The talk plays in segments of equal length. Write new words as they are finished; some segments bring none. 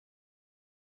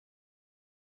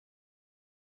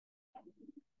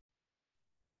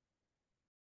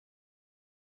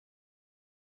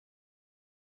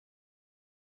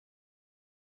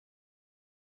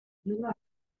Đúng rồi.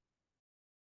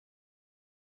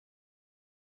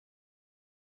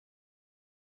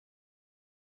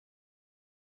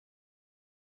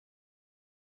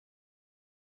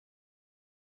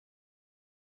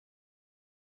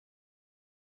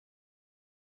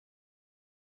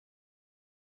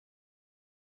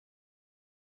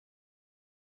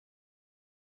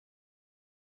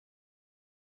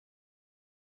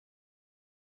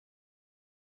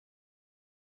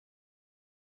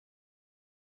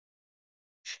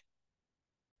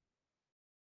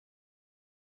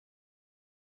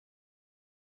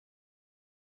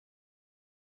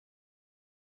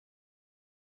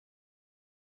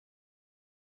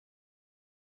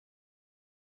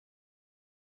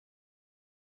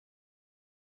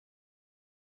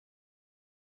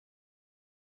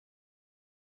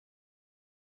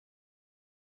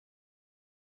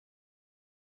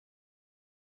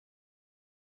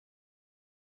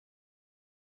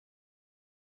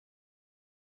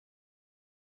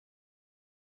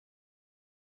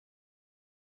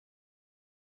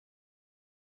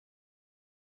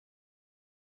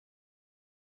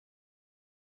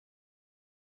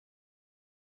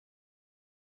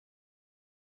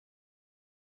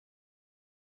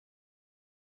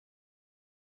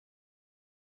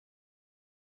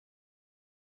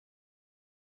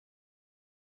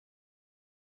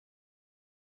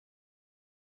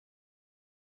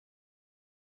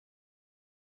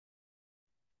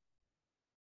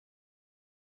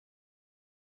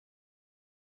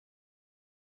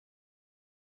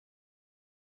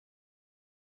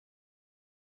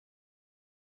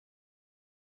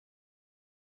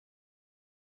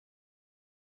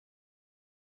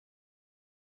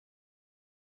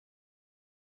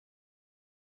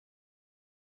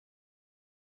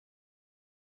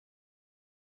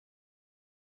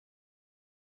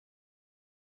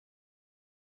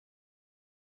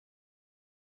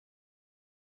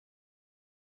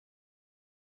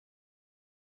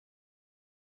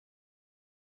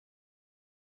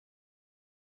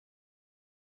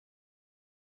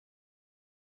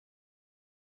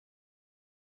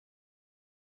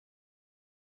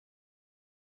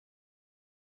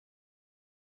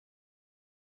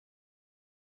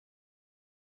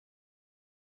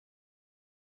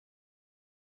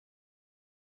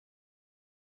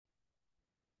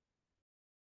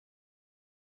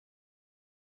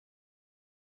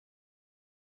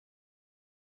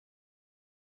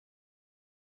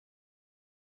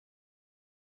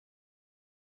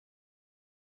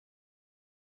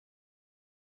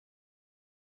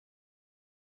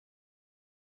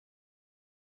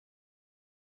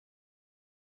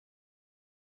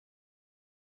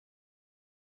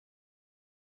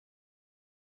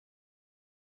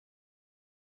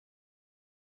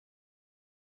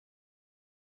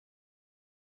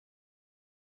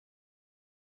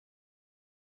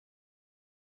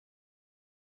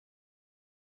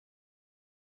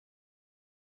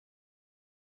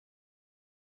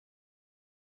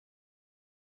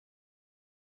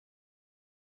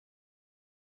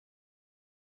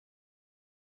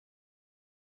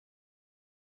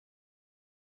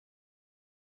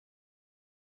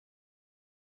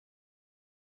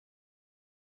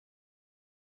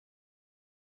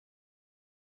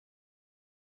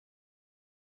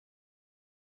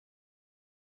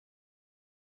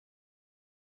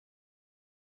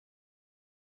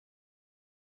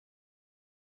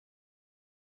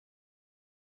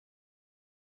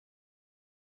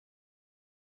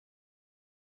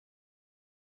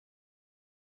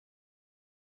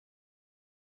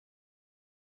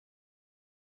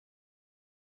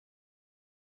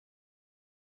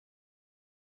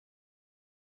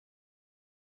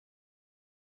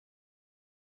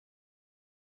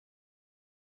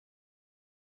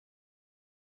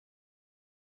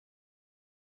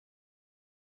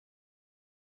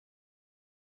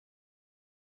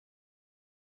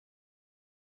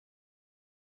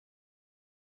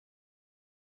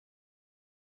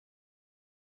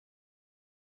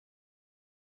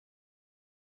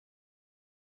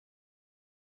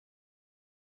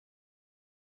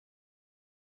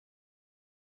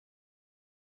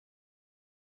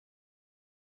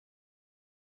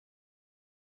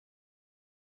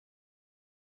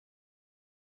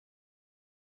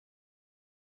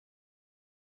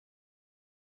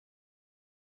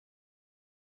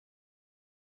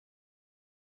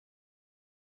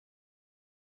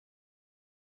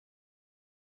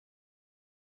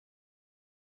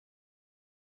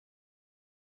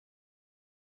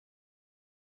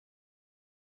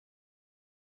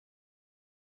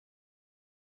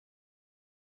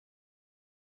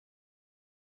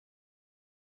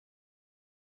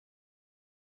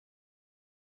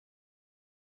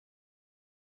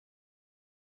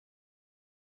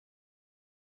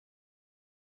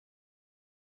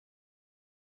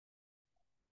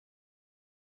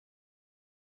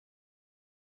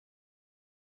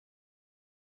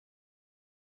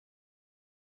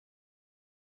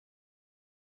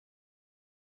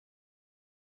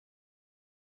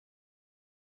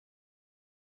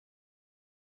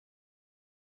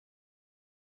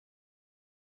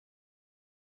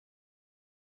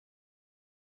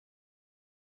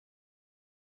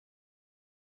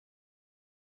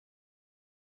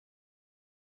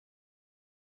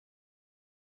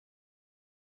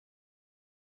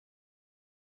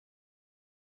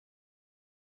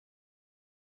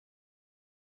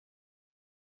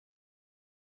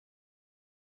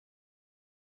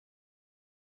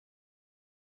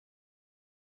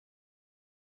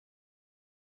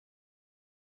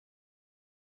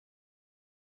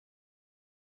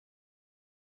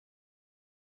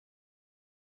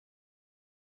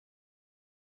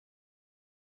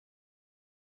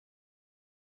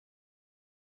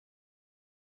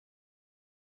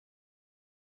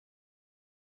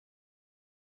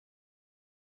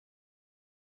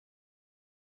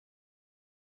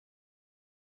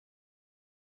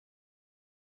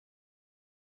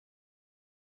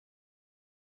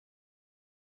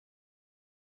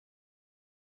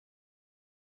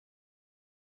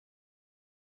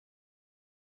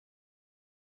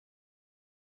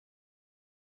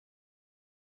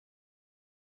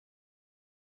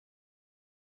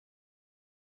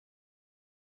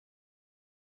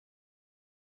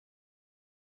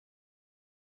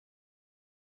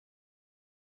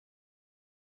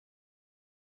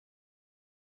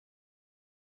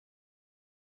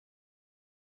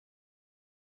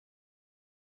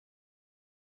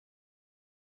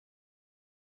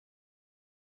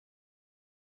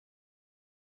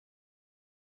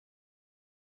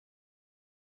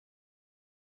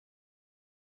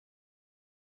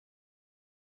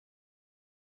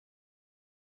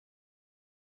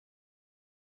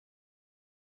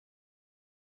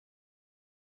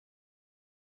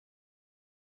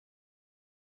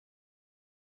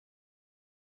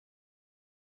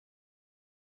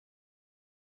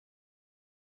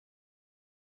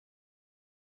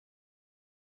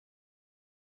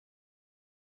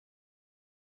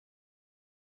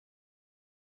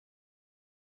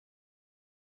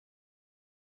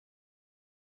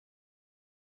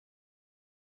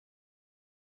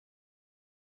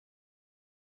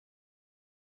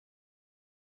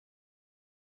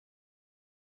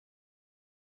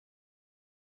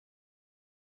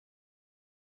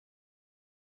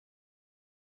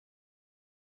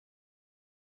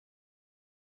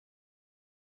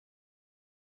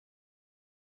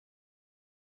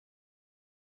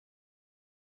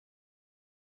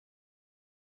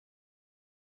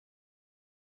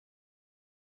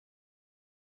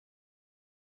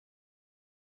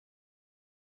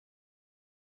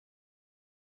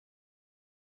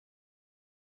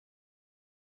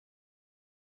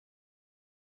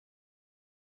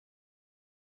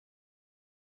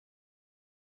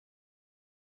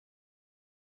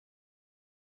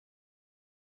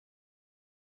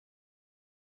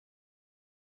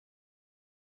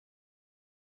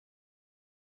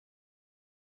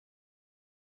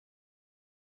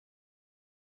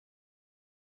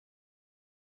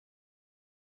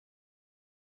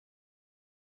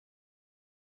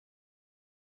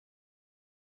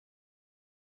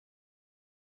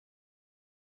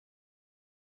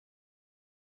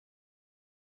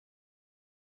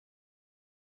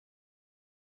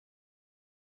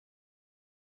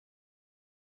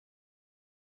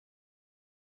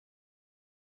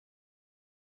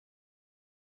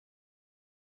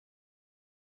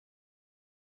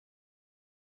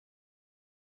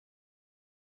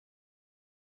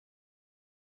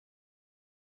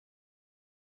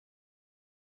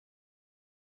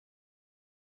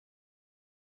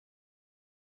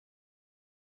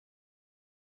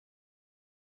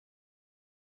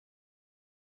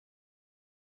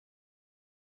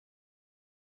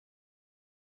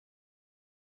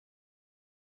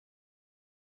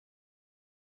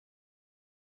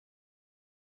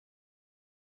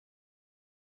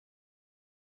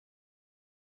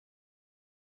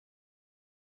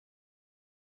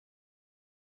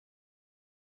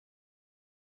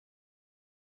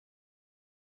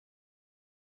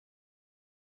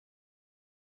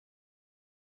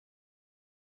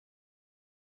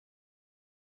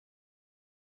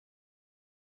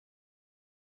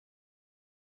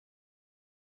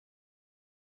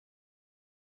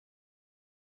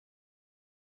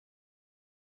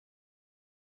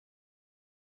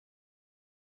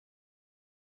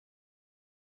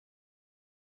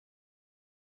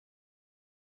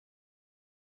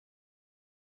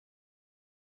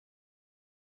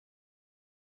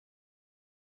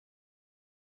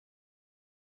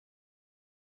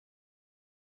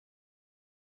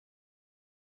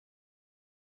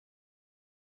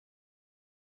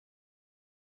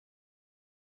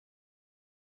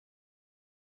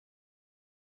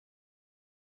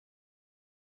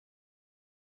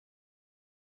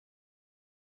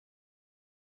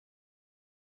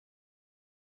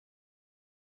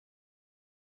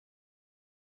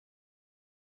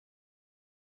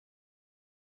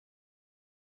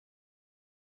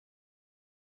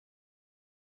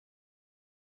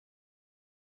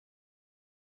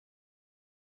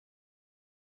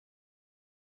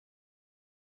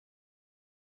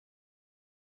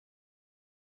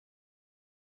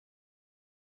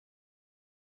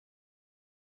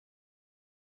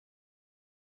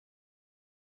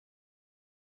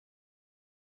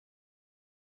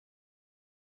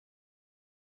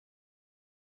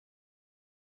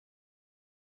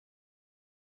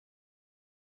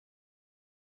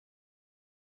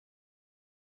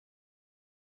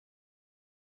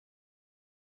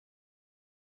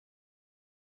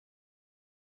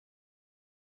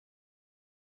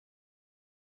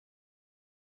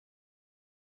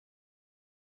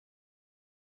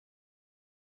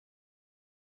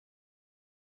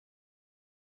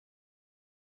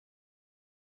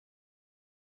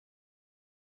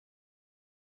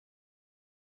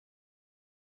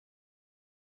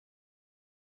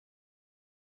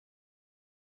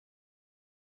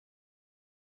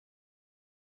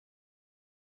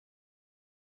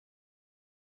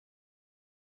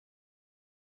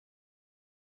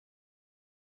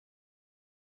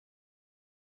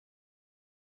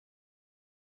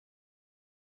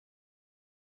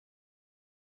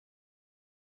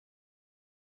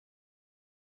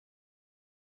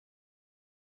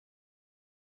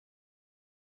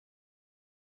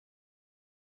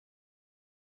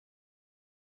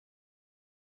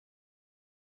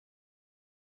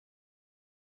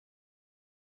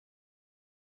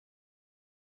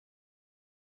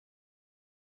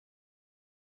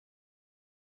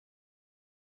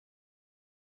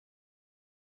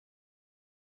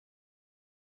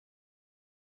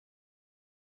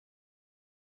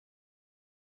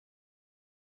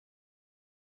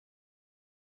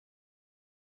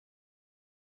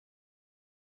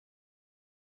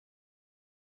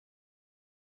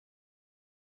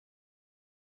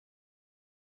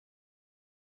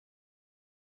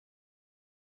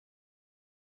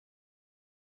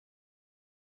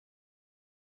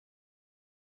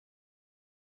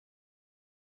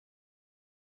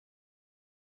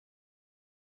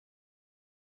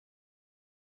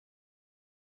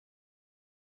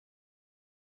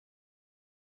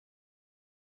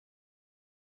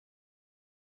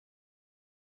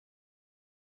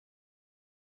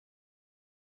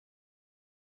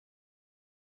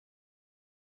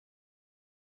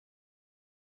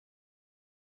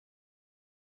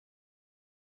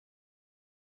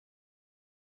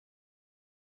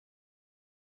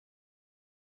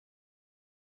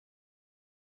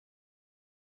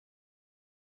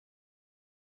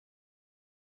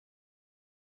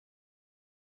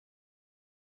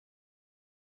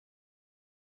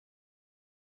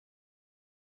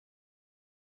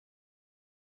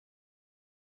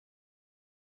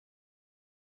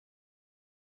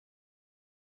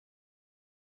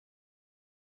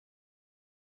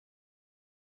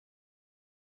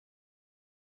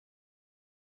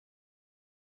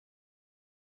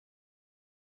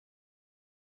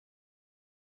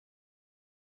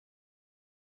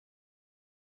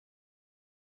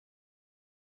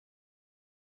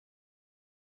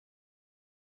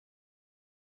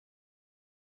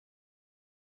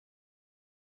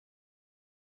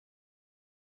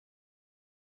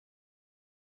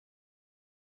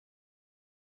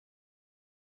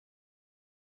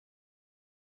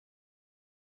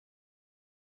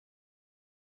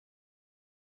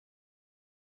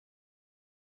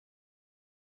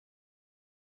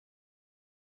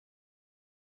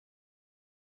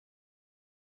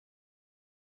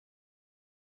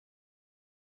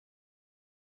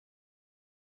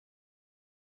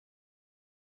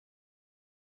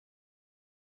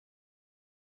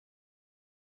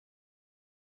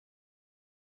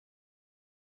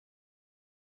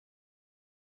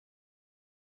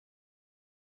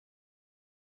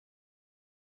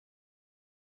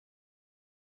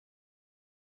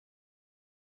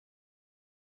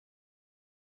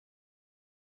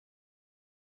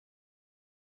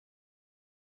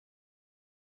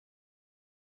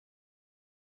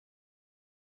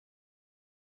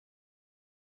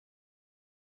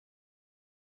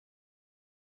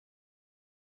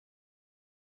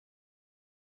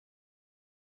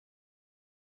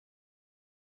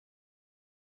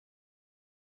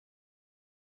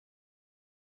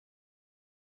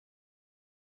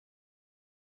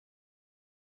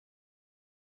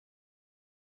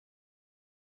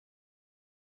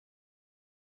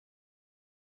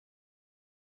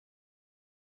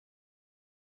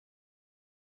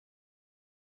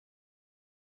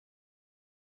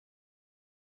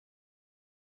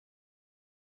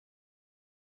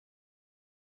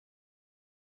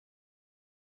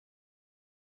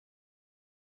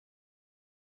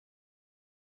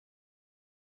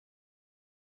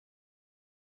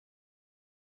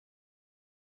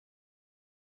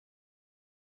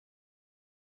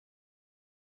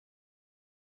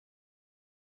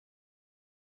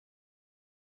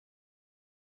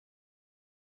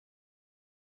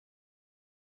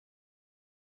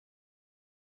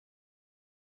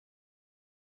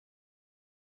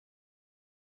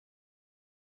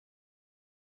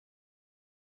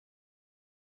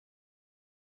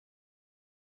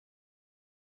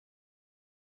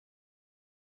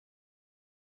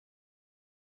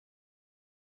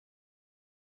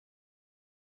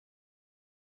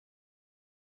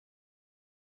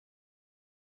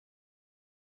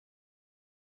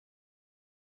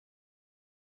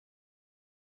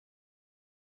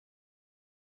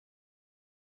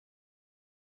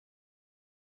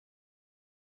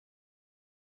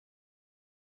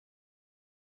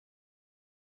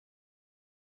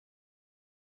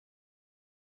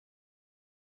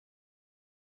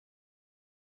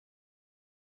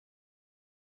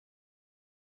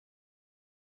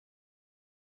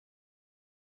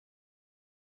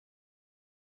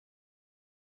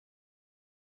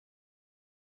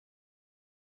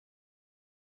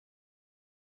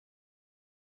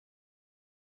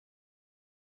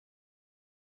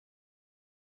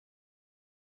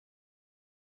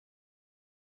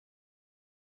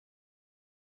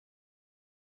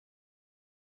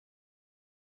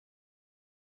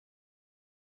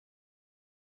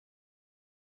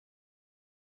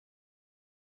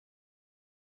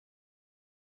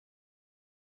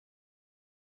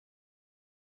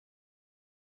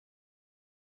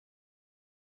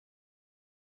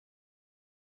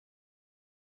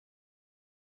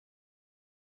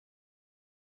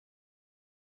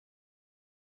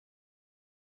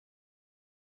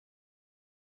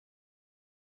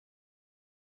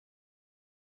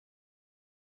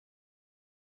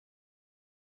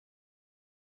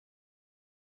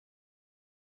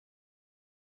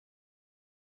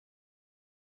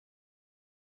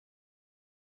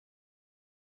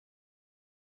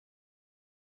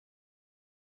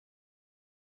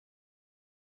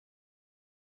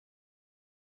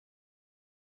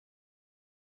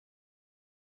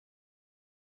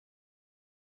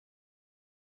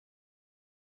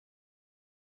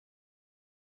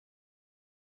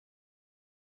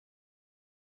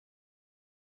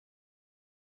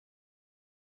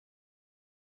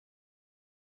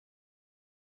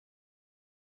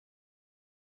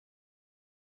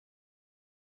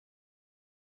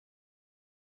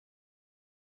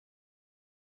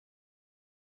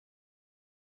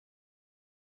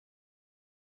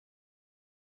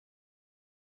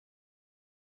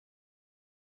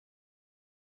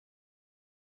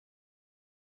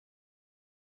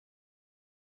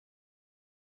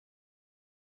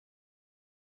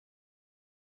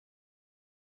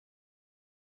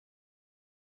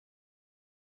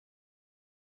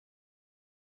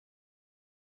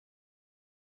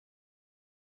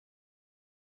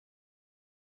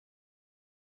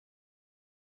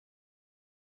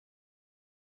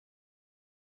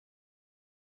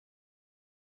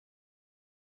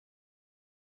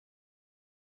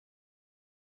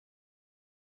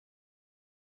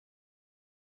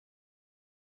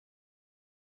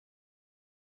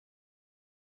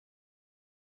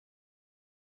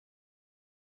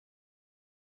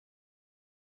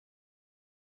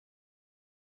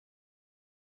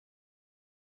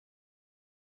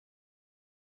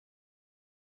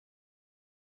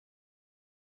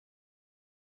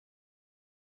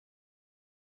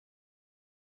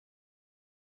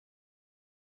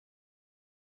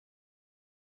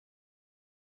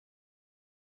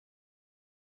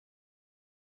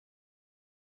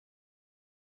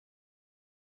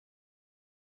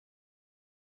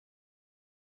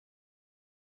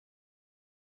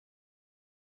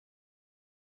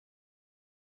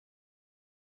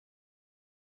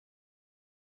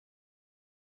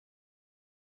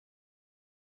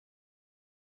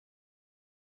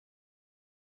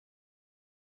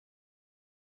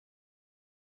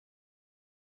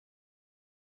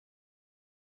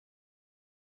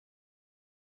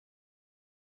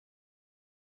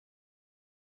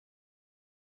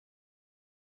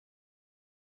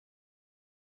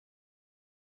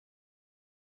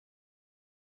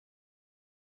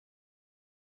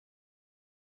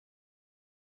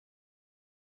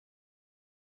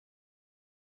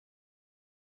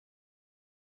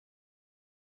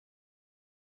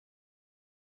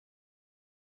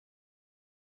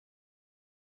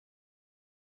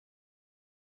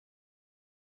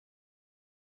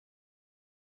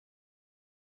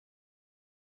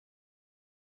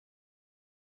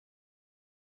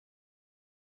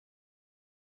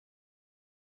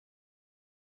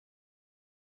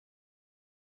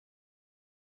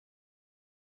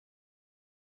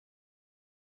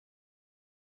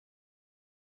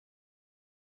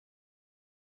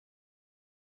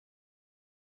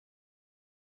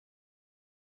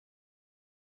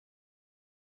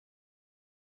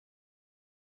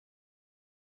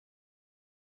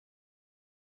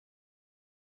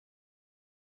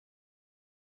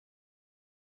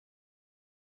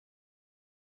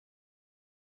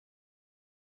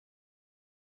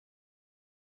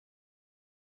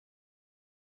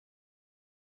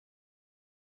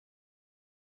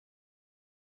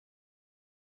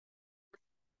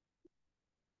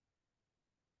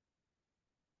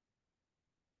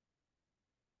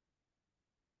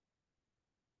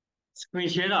 screen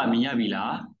share တာမြင်ရပြီ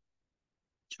လား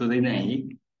ချိုသိနေ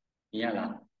မြင်ရ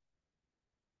လား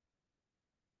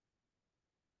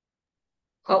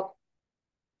ဟုတ်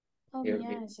ဟုတ်မြင်ရ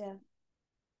တယ်ဆရာ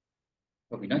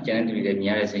ဟုတ်ပြီနော်ကျန်တဲ့သူတွေလည်းမြ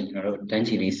င်ရတဲ့ဆိုရင်ကျွန်တော်တို့တန်း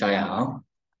ချီလေးစရအောင်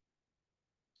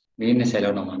မိနစ်20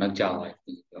လောက်တော့မှနောက်ကြာပါ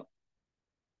ပြီတော့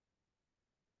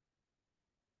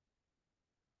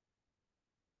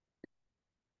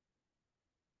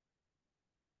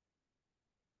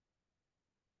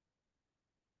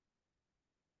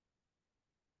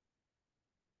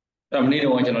အဲ့မနေ့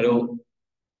တော့ကျွန်တော်တို့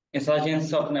insertion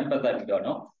sort နဲ့ပတ်သက်ပြီးတော့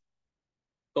နော်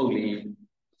ကုတ်လေး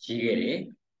ရေးခဲ့တယ်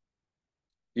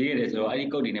ဆိုတော့အဲ့ဒီ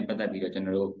ကုတ်တွေနဲ့ပတ်သက်ပြီးတော့ကျွန်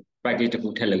တော်တို့ practice တစ်ခု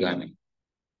ထပ်လုပ်ရမယ်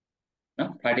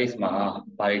နော် practice မှာ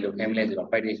ဘာတွေလုပ်ခဲ့မလဲဆိုတော့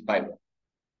practice 5ပေါ့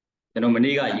ကျွန်တော်မ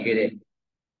နေ့ကရေးခဲ့တဲ့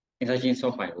insertion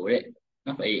sort file ကိုတဲ့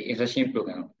နော်အဲ့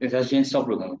insertion sort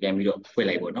program ကိုပြန်ပြီးတော့ဖွင့်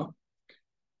လိုက်ပေါ့နော်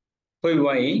ဖွင့်ပြီး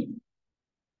သွားရင်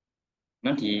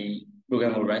နော်ဒီ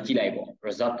program ကို run ကြည့်လိုက်ပေါ့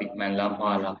result ဒီမှန်လား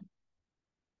မှားလား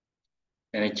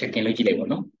check in လုပ်ကြည့်လိုက်ပေါ့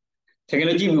နော် check in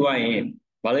လုပ်ကြည့်ပြီးသွားရင်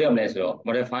ဘာလုပ်ရမလဲဆိုတော့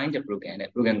modify the program နဲ့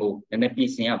program ကိုနည်းနည်းပြင်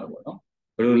ဆင်ရမှာပေါ့နော်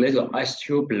ဘယ်လိုလဲဆိုတော့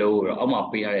astro below တော့အောက်မှာ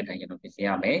ပေးထားတဲ့အတိုင်းကျွန်တော်ပြင်ဆင်ရ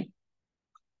မယ်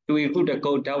to include the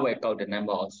code that will count the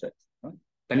number of steps နော်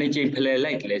ဘယ်နှကြိမ်ဖလှယ်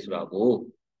လိုက်လဲဆိုတာကို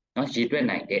နော်ရေးတွက်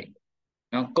နိုင်တဲ့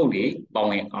နော်ကုတ်တွေပေါင်း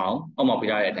ဝင်အောင်အောက်မှာပေး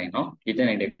ထားတဲ့အတိုင်းနော်ရေးတွက်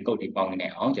နိုင်တဲ့ကုတ်တွေပေါင်းဝင်နေ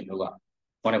အောင်ကျွန်တော်တို့က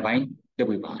modify လုပ်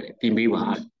ပေးပါတယ်ပြင်ပေးပါ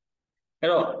အဲ့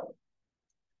တော့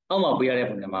အောက်မှာပေးရတဲ့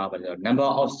ပုံစံမှာဘာလဲဆိုတော့ number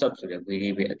of steps ဆိုတဲ့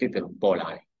variable အသစ်တစ်ခုပေါ်လာ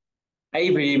တယ်အဲ့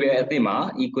ဒီ variable အသစ်မှာ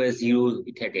equal 0ဆို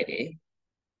ပြီးထည့်ခဲ့တယ်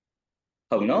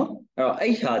ဟုတ်နော်အဲ့တော့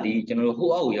အဲ့ဟာဒီကျွန်တော်တို့ဟို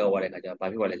အောက်ကိုရောက်သွားတဲ့အခါကျတော့ဘာ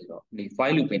ဖြစ်သွားလဲဆိုတော့ဒီ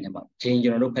file loop ထဲမှာဂျင်း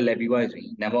ကျွန်တော်တို့ဖလှယ်ပြီးသွားပြီဆိုရ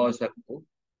င် number of steps ကို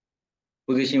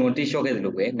position ကိုတိရှော့ခဲ့သ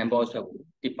လိုပဲ number of steps ကို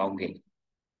တိပေါင်းခဲ့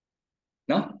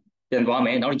နော်ပြန်သွားမ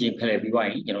ယ်နောက်တစ်ချိန်ဖလှယ်ပြီးသွား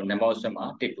ရင်ကျွန်တော် number of steps မှာ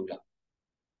တစ်တူလာ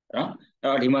နော်အဲ့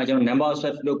တော့ဒီမှာကျွန်တော် number of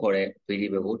steps လို့ခေါ်တဲ့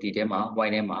variable ကိုဒီထဲမှာ y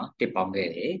ထဲမှာတစ်ပေါင်းခဲ့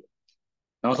တယ်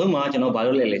နောက်ဆုံးမှာကျွန်တော်ဘာ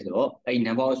လုပ်လဲဆိုတော့အဲ့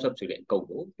number of steps ဆိုတဲ့အကုတ်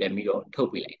ကိုပြန်ပြီးတော့ထုတ်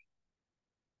ပေးလိုက်တယ်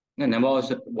နော် number of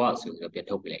steps what ဆိုပြီးတော့ပြန်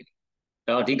ထုတ်ပေးလိုက်တယ်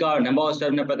အဲ့တော့အဓိက number of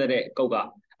steps နဲ့ပတ်သက်တဲ့အကုတ်က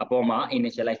အပေါ်မှာ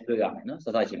initialize လုပ်ရမယ်နော်စ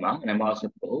စချင်းမှာ number of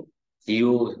steps ကို0ဆို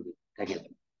ပြီးထည့်ခဲ့တ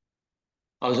ယ်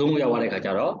အောက်ဆုံးကိုရောက်သွားတဲ့အခါကျ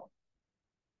တော့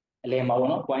အလယ်မှာပေါ့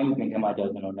နော် point ပြင်ထဲမှာကျ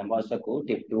တော့ကျွန်တော် number of steps ကိုတ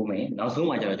စ်တိုးမယ်နောက်ဆုံး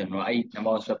မှာကျတော့ကျွန်တော်အဲ့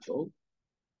number of steps ကို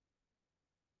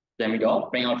ပြန်ပြီးတော့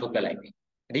print out ထုတ်ပြလိုက်ပြီ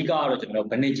အဓိကကတော့ကျွန်တော်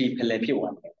ဘယ်နှစ်ကြိမ်ဖလှယ်ဖြစ်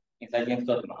သွားတယ် insertion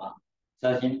sort မှာ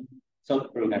insertion sort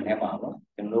program ထဲမှာပေါ့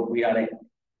ကျွန်တော်တို့ပြရတဲ့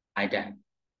item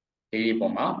ဒီပုံ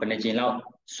မှာဘယ်နှစ်ကြိမ်လောက်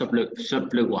swap လုပ်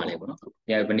သွားလဲပေါ့နော်ဒီ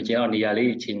ဘယ်နှစ်ကြိမ်လောက်နေရာ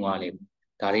လေးချိန်သွားလဲ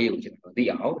ဒါလေးကိုကျွန်တော်သိ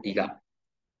အောင်အဓိက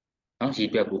နော်ရေး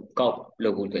တွက်ဖို့ကောက်လု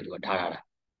ပ်ဖို့အတွက်သူကထားတာ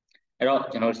အဲ့တော့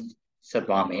ကျွန်တော်ဆက်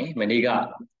သွားမယ်မနေ့က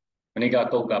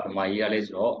ကုတ်ကပမာရေးရလဲ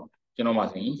ဆိုတော့ကျွန်တော်မှ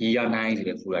ဆိုရင်ရေးရ9ဆို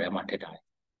တဲ့ folder ထဲမှာထည့်ထားတယ်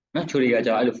နော်ချိုတွေက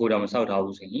ကြာအဲ့လို folder မစောက်ထား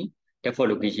ဘူးဆိုရင် default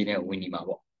location နဲ့ဝင်နေမှာ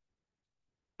ပေါ့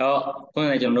အဲ့တော့ခုန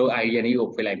ကကျွန်တော်တို့ idea လေးကို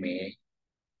ဖွင့်လိုက်မယ်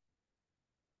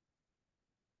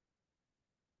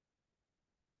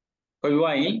ဖွင့်ပြီး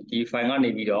သွားရင်ဒီ file ကနေ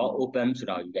ပြီးတော့ open ဆို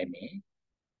တာကိုယူလိုက်မယ်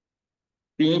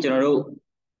ပြီးရင်ကျွန်တော်တို့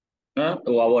နော်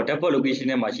ဟိုပါပေါ့ default location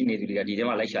ထဲမှာရှိနေသူတွေကဒီထဲ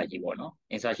မှာလိုက်ရှာကြည့်ပေါ့နော်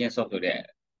insertion sort ဆိုတဲ့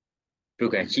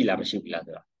program ရှိလားမရှိဘူးလား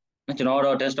ဆိုတာနော်ကျွန်တော်က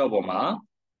တော့ desktop ပေါ်မှာ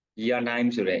year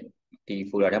 9ဆိုတဲ့ဒီ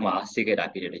folder ထဲမှာ save ခဲ့တာ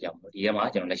ဖြစ်တဲ့အတွက်ကြောင့်ဒီထဲမှာ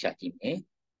ကျွန်တော်လိုက်ရှာကြည့်မယ်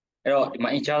အဲ့တော့ဒီမှာ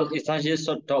insertion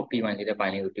sort.py ဆိုတဲ့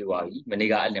file လေးကိုတွေ့သွားပြီမနေ့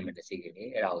က element တစ် save ခဲ့တယ်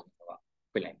အဲ့ဒါကိုကျွန်တော်က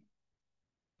ဖွင့်လိုက်မယ်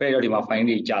ဖွင့်တော့ဒီမှာ file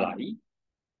လေးကြာလာပြီ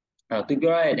အဲ့တော့သူ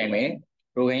ပြောရတဲ့အတိုင်းပဲ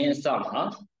program ရဲ့အစမှာ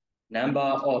number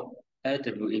of swap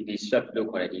swap လို့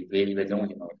ခေါ်တဲ့ဒီ variable သုံးကို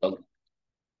ကျွန်တော်သုံး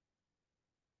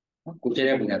နော်ကိုကြည့်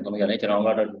တဲ့ပုံစံသုံးရတယ်ကျွန်တော်က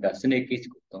တော့ဒီက snake case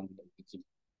ကိုသုံးပြီးကြည့်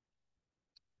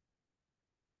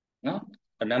နော်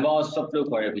number of swap လို့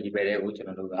ခေါ်တဲ့ variable တွေကိုကျွန်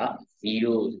တော်တို့က0ထ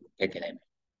ည့်ခဲ့လိုက်မယ်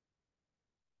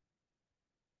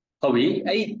ဟုတ်ပြီ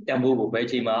အဲ့ဒီတန်ဖိုးကိုဘယ်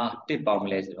ချိန်မှာတစ်ပေါင်းမ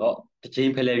လဲဆိုတော့တစ်ချိ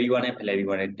န်ဖလှယ်ပြီးသွားနဲ့တ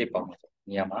စ်ပေါင်းမယ်ဆို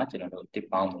နေရာမှာကျွန်တော်တို့တစ်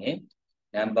ပေါင်းမယ်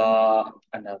number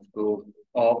underscore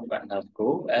of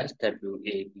underscore swap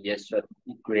swap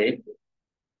equal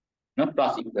နော်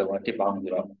plus equal 1တစ်ပေါင်း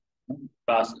ပြီးတော့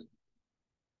plus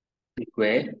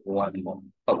equal 1ပေါ့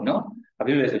ဟုတ်နော်ဘာ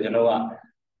ဖြစ်လို့လဲဆိုကျွန်တော်က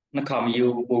နှစ်ခါ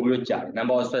မျိုးပို့ပြီးတော့ကြာတယ်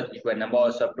number of swap equal number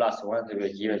of swap plus 1ဆို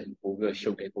ပြီးရေးရပို့ပြီးတော့ရှု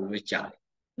ပ်တယ်ပို့ပြီးကြာတယ်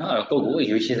နော်အဲ့တော့ကုတ်ကို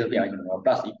ရွေးရှင်းစပြရင်ကျွန်တော်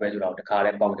plus equal ဆိုတော့တစ်ခါတ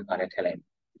ည်းပေါင်းတစ်ခါတည်းထည့်လိုက်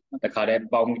တစ်ခါတည်း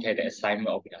ပေါင်းပြီးထည့်တဲ့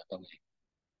assignment operator သုံးလိုက်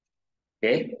โอเค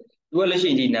သူကလက်ရှိ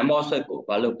ဒီ number of swap ကို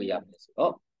ဘာလုပ်ပေးရမလဲဆို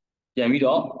တော့ပြန်ပြီး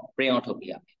တော့ print out ထုတ်ပေး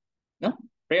ရမယ်နော်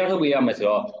print out ထုတ်ပေးရမယ်ဆို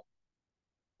တော့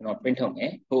ကျွန်တော် print ထုတ်မ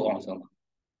ယ်ဟိုအောင်ဆုံးပါ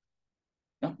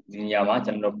နော်ဒီနေရာမှာ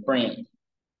ကျွန်တော် print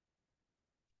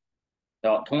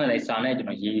တော့ထုံးစံလိုက်စာနဲ့ကျွန်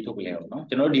တော်ရေးထုတ်ပေးလိုက်အောင်နော်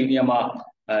ကျွန်တော်ဒီနေရာမှာ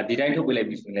ဒီတိုင်းထုတ်ပေးလိုက်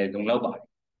ပြီဆိုရင်လည်းလုံလောက်ပါတယ်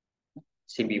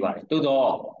ရှင်းပြပါတယ်တိုးတော့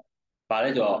ဘာလဲ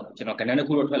ဆိုတော့ကျွန်တော်ကဏ္ဍတစ်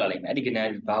ခုတော့ထွက်လာလိမ့်မယ်အဲ့ဒီကဏ္ဍ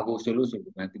ဘာကိုဆိုလို့ဆို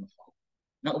ပြီးမှသိမှာပေါ့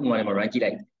နော်ဥပမာနဲ့မှာ run ကြည့်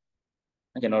လိုက်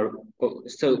ကျွန်တော်ကို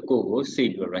စေ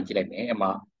ပြီးတော့ run ကြည့်လိုက်မယ်အဲ့မှာ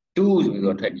2ဆိုပြီး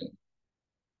တော့ထွက်နေ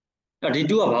အဲ့ဒီ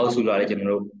2ကဘာလို့ဆိုလာလဲကျွန်တော်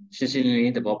တို့ရှင်းရှင်းလင်းလ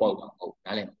င်းသဘောပေါက်မှာမဟုတ်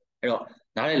နားလည်မှာအဲ့တော့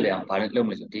နားလည်လည်အောင်ဘာလုပ်မ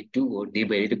လဲဆိုဒီ2ကို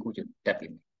label လေးတစ်ခုကျွန်တော်တက်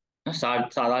ပြီးမယ်နော်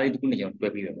စာသားလေးတစ်ခုနဲ့ကျွန်တော်တွဲ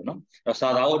ပြီးရမယ်နော်အဲ့တော့စာ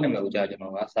သားကိုနာမည်ကိုကြာကျွန်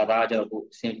တော်ကစာသားကကျွန်တော်ကို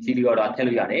စီလီအော်ဒါထည့်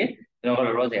လို့ရတယ်ကျွန်တော်က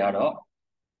တော့ row တွေကတော့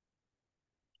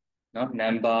နော်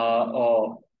number of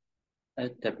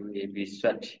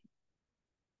swab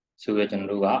ဆိုရကျွန်တော်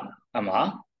တို့ကအမှာ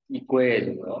equal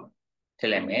ဆိုတော့ထ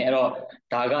ည့်လိုက်မယ်အဲ့တော့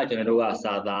ဒါကကျွန်တော်တို့က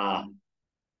စာသား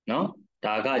နော်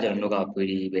ဒါကကျွန်တော်တို့က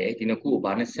query ပဲဒီနှစ်ခုကို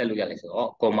ဘာနဲ့ဆက်လို့ရလဲဆိုတော့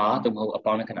comma သို့မဟုတ်အ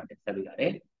ပေါင်းလက္ခဏာနဲ့ဆက်လို့ရတ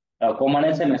ယ်အဲ့တော့ comma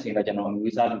နဲ့ဆက်မယ်ဆိုရင်တော့ကျွန်တော်အ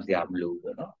မျိုးအစားတူစရာမလိုဘူး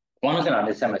ပေါ့နော်အပေါင်းလက္ခဏာ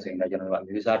နဲ့ဆက်မယ်ဆိုရင်တော့ကျွန်တော်တို့ကအ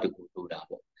မျိုးအစားတူကိုလိုတာ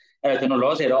ပေါ့အဲ့တော့ကျွန်တော်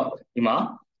loss ရတော့ဒီမှာ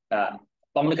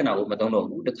ပေါင်းလက္ခဏာကိုမသုံးတော့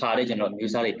ဘူးတစ်ခါတည်းကျွန်တော်အ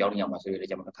မျိုးအစားတွေပြောင်းနေရမှာဆိုရတဲ့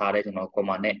ကျွန်တော်တစ်ခါတည်းကျွန်တော်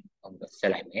comma နဲ့ဆ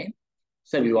က်လိုက်မယ်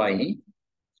ဆက်ပြီးသွားရင်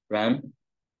run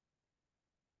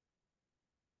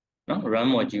နော် run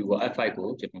module ကို F5 ကို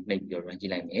ကျွန်တော်နှိပ်ပြီးတော့ run ကြ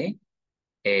ည့်လိုက်မယ်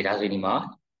ဒါဆိုရင်ဒီမှာ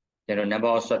ကျွန်တော်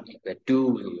number of swap ပဲ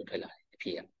2လို့ထွက်လာတယ်အ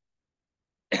ဖြေရ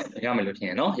မယ်လို့ထင်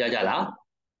ရနော်ရကြလား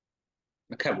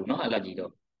မခက်ဘူးနော်အဲ့လောက်ကြီး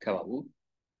တော့ခက်ပါဘူး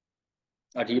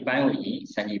ဒီအပိုင်းကို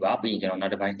စမ်းကြည့်ပါပြီးရင်ကျွန်တော်နော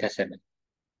က်တစ်ပိုင်းထပ်ဆက်မယ်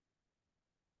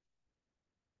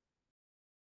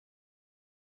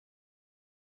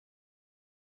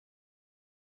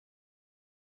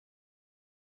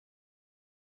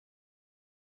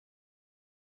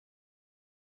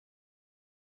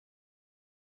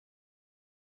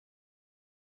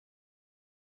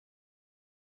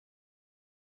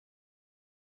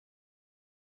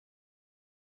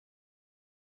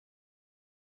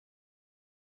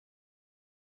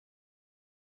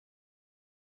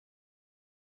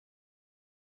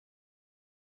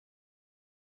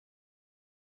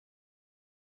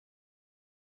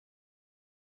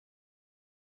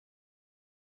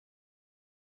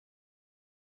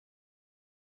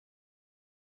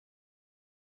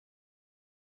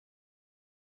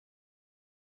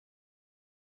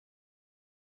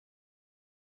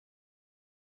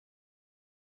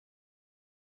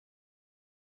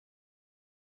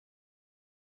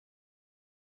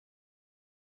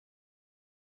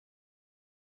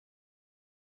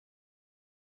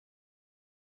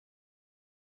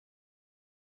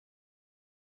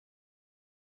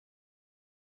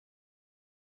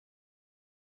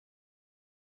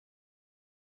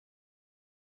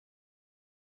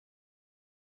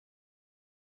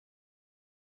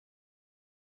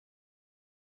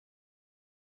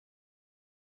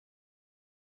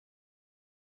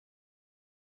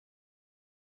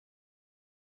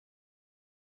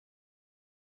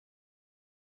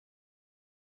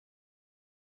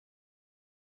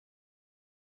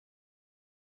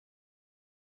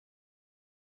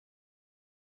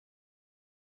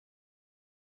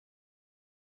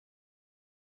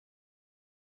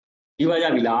ပြီးပါကြ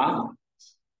ပြီလား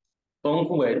3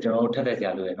ခုပဲကျွန်တော်တို့ထပ်ထပ်ဆ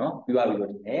ရာလို့ရနော်ပြီးပါပြီ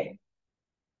လို့ဒီနေ့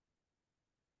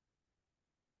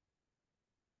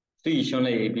သိရှင်း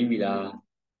လေးပြီးပြီလား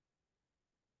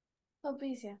ဟုတ်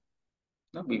ပြီဆရာ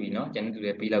နော်ပြီးပြီနော်ကျန်တဲ့သူ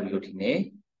တွေပြီးလောက်ပြီလို့ဒီနေ့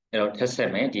အဲ့တော့ထပ်ဆ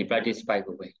က်မယ်ဒီ practice 5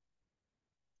ကိုပဲ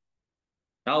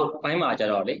နောက်ပိုင်းမှာကျ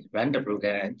တော့လေ run the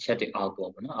program and check the output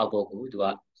ပေါ့နော် output ကိုသူက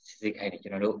စစ်စစ်ခိုင်းတယ်ကျွ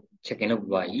န်တော်တို့ check in လုပ်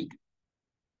ပြီးပါပြီ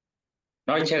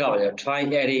နောက်တစ်ချက်ကပါလေ try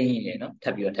adding လေနော်ထ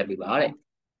ပ်ပြီးပါတဲ့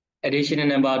additional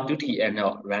number 2tn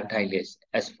တော့ runtime list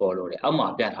as follow တဲ့အောက်မှာ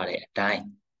ပြထားတဲ့အတိုင်း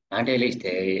runtime list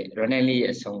တဲ့ runtime list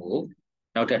ရဲ့အဆုံးကို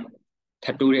နောက်ထ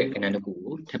ပ်တိုးတဲ့ကဏ္ဍတစ်ခု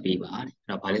ကိုထပ်ပေးပါတဲ့အဲ့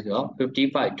တော့ဘာလဲဆိုတော့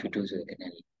5522ဆိုတဲ့ကဏ္ဍ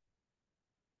လေး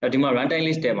အဲ့ဒီမှာ runtime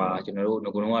list ထဲမှာကျွန်တော်တို့င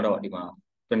ကုံလုံးကတော့ဒီမှာ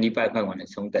2551နဲ့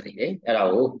ဆုံးသက်နေတယ်အဲ့ဒါ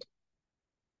ကို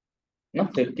နော်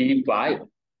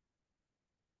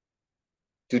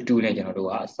5522နဲ့ကျွန်တော်တို့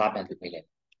ကစားပြန်ပြပေးလို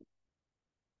က်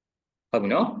ဟုတ်ပြီ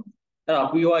နော်အဲ့တော့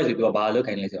ပြီးသွားပြီဆိုတော့ဘာလုပ်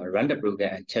ခိုင်းလဲဆိုတော့ run the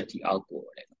program and check the output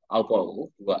တဲ့ output ကို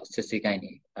သူကစစ်ဆေးခိုင်းတ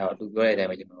ယ်အဲ့တော့သူပြောတဲ့အတို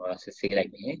င်းပဲကျွန်တော်တို့ကစစ်ဆေးလို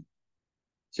က်မယ်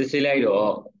စစ်ဆေးလိုက်တော့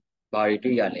ဘာတွေ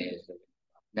တွေ့ရလဲဆို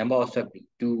number of swap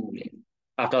 2လေ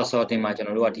after sorting မှာကျွန်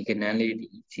တော်တို့ကဒီကဏ္ဍလေးဒီ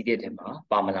စီးတဲ့ထဲမှာ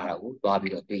ပါမလာတာကိုသွား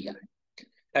ပြီးတော့တွေ့ရတယ်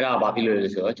အဲ့ဒါဘာဖြစ်လို့လဲ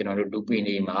ဆိုတော့ကျွန်တော်တို့ looping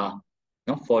တွေမှာ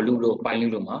နော် for loop တို့ while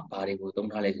loop တို့မှာဘာတွေကိုသုံး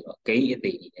ထားလဲဆိုတော့ gain အ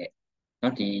သေးကြီးနဲ့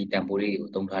နော်ဒီတန်ဖိုးလေးကို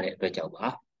သုံးထားတဲ့အတွက်ကြောင့်ပါ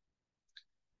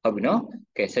ဟုတ်ပြီနော်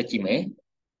ကဲဆက်ကြည့်မယ်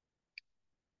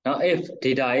now if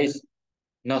data is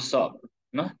not sort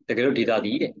နော်တကယ်လို့ data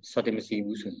ဒီတဲ့ sorting မရှိ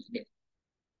ဘူးဆိုရင်တဲ့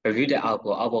review the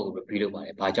output ကို review လုပ်ပါတ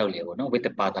ယ်ဘာကြောင့်လဲပေါ့နော် with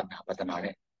the pattern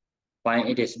နဲ့ why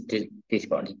it is this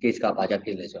ပေါ့ဒီ case ကဘာကြောင့်ဖြ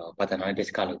စ်လဲဆိုတော့ pattern နဲ့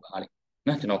discuss လုပ်ပါလေ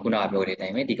နော်ကျွန်တော်ခုနကပြောတဲ့အတို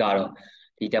င်းပဲဒီကတော့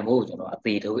ဒီတန်ဖိုးကိုကျွန်တော်အ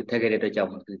သေးထည့်ခဲ့တဲ့အတွက်ကြော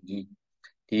င့်မို့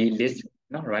ဒီ list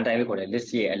နော် run time လို့ခေါ်တယ် list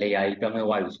ရဲ့အလေယာကြီးပြောင်းလဲ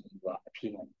သွားပြီဆိုရင်သူကအဖြေ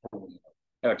မှပုံနေတော့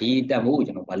အဲ့တော့ဒီတန်ဖိုးကို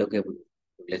ကျွန်တော်မလုပ်ခဲ့ဘူး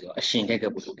လို့လဲဆိုတော့အရှင်တက်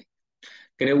ခဲ့ဘူးလို့လေ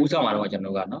ကလေးဦးဆောင်မှာတော့ကျွန်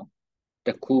တော်ကနော်တ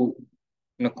စ်ခု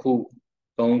နှစ်ခု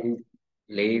သုံးခု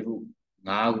လေးခု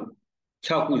ငါးခု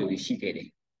6ခုဆိုပြီးရှိခဲ့တယ်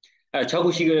အဲ့တော့6ခု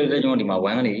ရှိခဲ့တဲ့ကျွန်တော်ဒီမှာ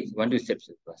1ကနေ1 to 6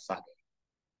ဆိုပြီးစတယ်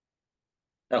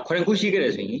အဲ့9ခုရှိခဲ့တ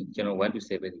ယ်ဆိုရင်ကျွန်တော်1 to 7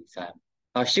ဆိုပြီးစရမ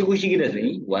ယ်10ခုရှိခဲ့တယ်ဆိုရ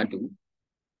င်1 to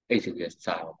 8ဆိုပြီးစရ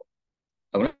တော့ပေါ့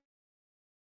ဟုတ်လား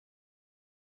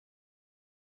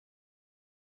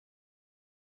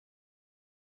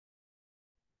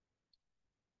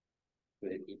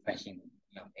ဒီ function ကို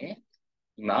ရောက်တယ်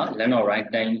ဒီမှာ learn or write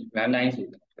time run time ဆို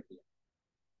ပြီးထွက်ပြီး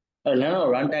အဲ့ learn or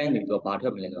run time ဆိုတော့ဘာထွ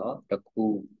က်မလဲဆိုတော့တစ်ခု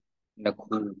နှစ်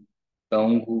ခု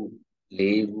သုံးခု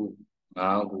လေးခု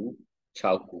ငါးခု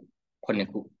6ခု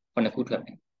9ခု9ခုထွက်မ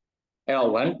ယ်အဲ့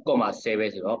တော့1.7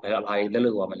ဆိုတော့ဘယ်လိုဘာတွေလက်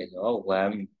လို့ရမလဲဆိုတော့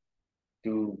1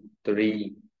 2 3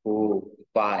 4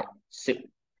 5 6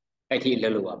အဲ့ဒီလ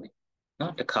က်လို့ရမယ်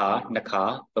နော်တစ်ခါနှစ်ခါ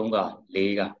သုံးခါ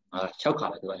လေးခါ6ခါ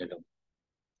ပဲသူကလက်လို့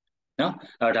နော်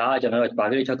အဲ့ဒါကကျွန်တော်တို့ဘာ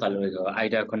ဖြစ်လို့6ခါလို့လဲဆိုတော့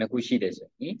item 9ခုရှိတယ်ဆို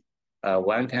ရင်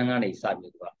1ခန်းကနေစ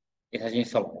ပြီးတော့ extension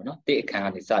ဆော့ပါတော့နော်တစ်အခန်းက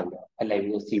နေစပြီးတော့အလိုက်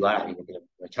ပြီးစီသွားတာလေးတွေ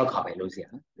6ခါပဲလို့ဆရာ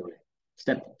လို့လေ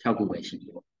step 6ခုပဲရှိပြီ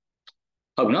ပေါ့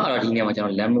ဟုတ်ပြီနော်အဲ့တော့ဒီနေရာမှာကျွန်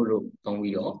တော် lamp လို့သုံး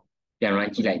ပြီးတော့ပြန် run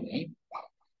ကြည့်လိုက်မယ်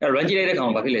အဲ့ run ကြည့်လိုက်တဲ့အခါ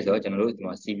မှာဘာဖြစ်လဲဆိုတော့ကျွန်တော်တို့ဒီ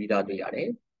မှာ CV သားတွေ့ရတယ်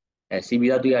CV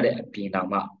သားတွေ့ရတဲ့အပြင်တောင်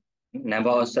မှ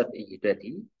number of set အရေးအတွက်ဒီ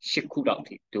10ခုလောက်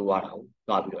ထိတိုးသွားတာကို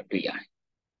သွားပြီးတော့တွေ့ရတယ်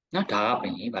နော်ဒါကပြ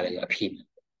င်ဘာလဲဆိုတော့အဖြေ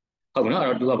ဟုတ်ပြီနော်အဲ့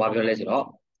တော့သူကဘာပြောလဲဆိုတော့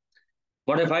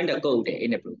modify the code တဲ့အဲ့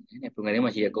နဲ့ program နဲ့ program ထဲ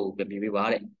မှာရှိတဲ့ code ကိုပြင်ပေးပါ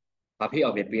တဲ့ဘာဖြစ်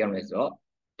အောင်ပြင်ပေးရမလဲဆိုတော့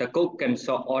the code can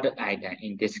sort all the item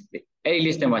in this list အဲ့ဒီ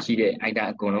list ထဲမှာရှိတဲ့ item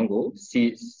အကုန်လုံးကို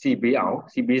C ပေးအောင်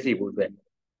C ပေးစေဖို့အတွက်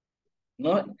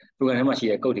နော် program ထဲမှာရှိ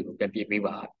တဲ့ code တွေကိုပြန်ပြင်ပေး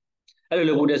ပါအဲ့လို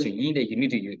လုပ်ဖို့တဲ့ဆိုရင်တဲ့ you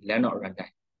need to use learn or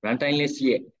runtime list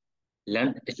ရဲ့ learn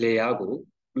layer ကို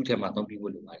လူထဲမှာသုံးပြ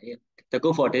ဖို့လိုပါတယ် the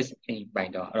code for this in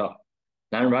binder အဲ့တော့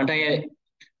runtime ရဲ့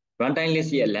runtime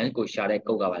list ရဲ့ length ကိုရှာတဲ့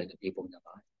code ကပါလေဒီပုံစံ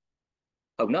ပါ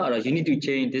ဟုတ်နော်အဲ့တော့ you need to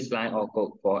change this line of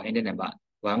code for index number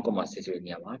 1.6ဆိုတဲ့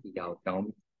နေရာမှာဒီဟာကိုပြော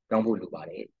င်းဖို့လိုပါ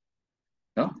တယ်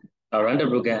နော် run the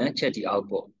program and check the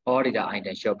output all data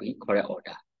item should be correct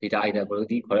order data item ကို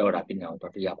ဒီ correct order ပြင်အောင်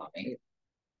တော့တွေ့ရပါမယ်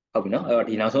ဟုတ်ပြီနော်အဲ့တော့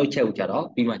ဒီနောက်ဆုံးအချက်ကိုကြတော့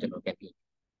ပြီးမှကျွန်တော်ပြန်ပြီး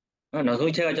နော်နောက်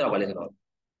ဆုံးအချက်ကကြတော့ဗာလဲဆိုတော့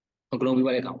အကုန်လုံးပြီး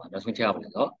ပါတဲ့အခါမှာနောက်ဆုံးအချက်ကဗာလဲ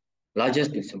ဆိုတော့ largest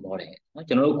to small တဲ့နော်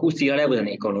ကျွန်တော်တို့အခုစီရတဲ့ပုံစံ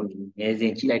တွေအကုန်လုံးဒီငယ်စ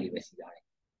ဉ်ကြည့်လိုက်ပြီးပဲစီရတယ်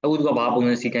အခုသူကဘာပုံ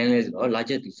စံစီကိုင်းလဲဆိုတော့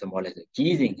largest to small လဲဆို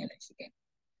ကြီးစဉ်ငယ်လိုက်စီကိုင်း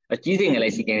အကြီးစဉ်ငယ်လို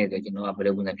က်စီကိုင်းနေဆိုကျွန်တော်ကဘယ်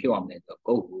လိုပုံစံဖြစ်အောင်လဲဆိုတော့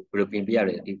ကိုယ့်ကိုဘယ်လိုပြင်ပြရ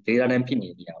လဲဒီ data time ဖြစ်နေ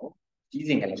ပြီအောင်ကြီးစ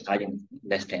ဉ်ငယ်လိုက်ထားခြင်း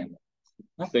less than ပေါ့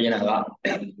နော်ပြောရင်က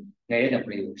ငယ်တဲ့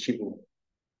play ကိုရှိဖို့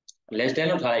less than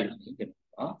လောက်ထားလိုက်ပြီကျွန်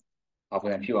တော်ဘာပုံ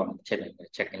စံဖြစ်အောင်ချက်လိုက်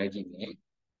check လုပ်ကြည့်မယ်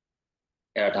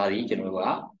အဲ့တော့ဒါဒီကျွန်တော်တို့က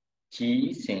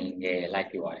ကြီးစဉ်ငယ်လိုက်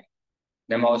ပြပါတယ်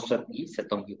number of step ကြီး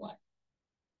73ပြပါတယ်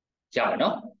ကြားပါ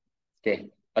နော်ကဲ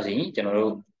အဲ့ဒါကျွန်တော်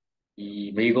တို့ဒီ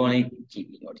မေကွန်လေးကြည့်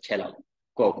ပြီးတော့တစ်ချက်လောက်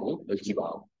ကိုယ့်ကိုလုပ်ကြည့်ပါ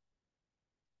ဦး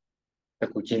တ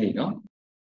စ်ခုချင်းနေနော်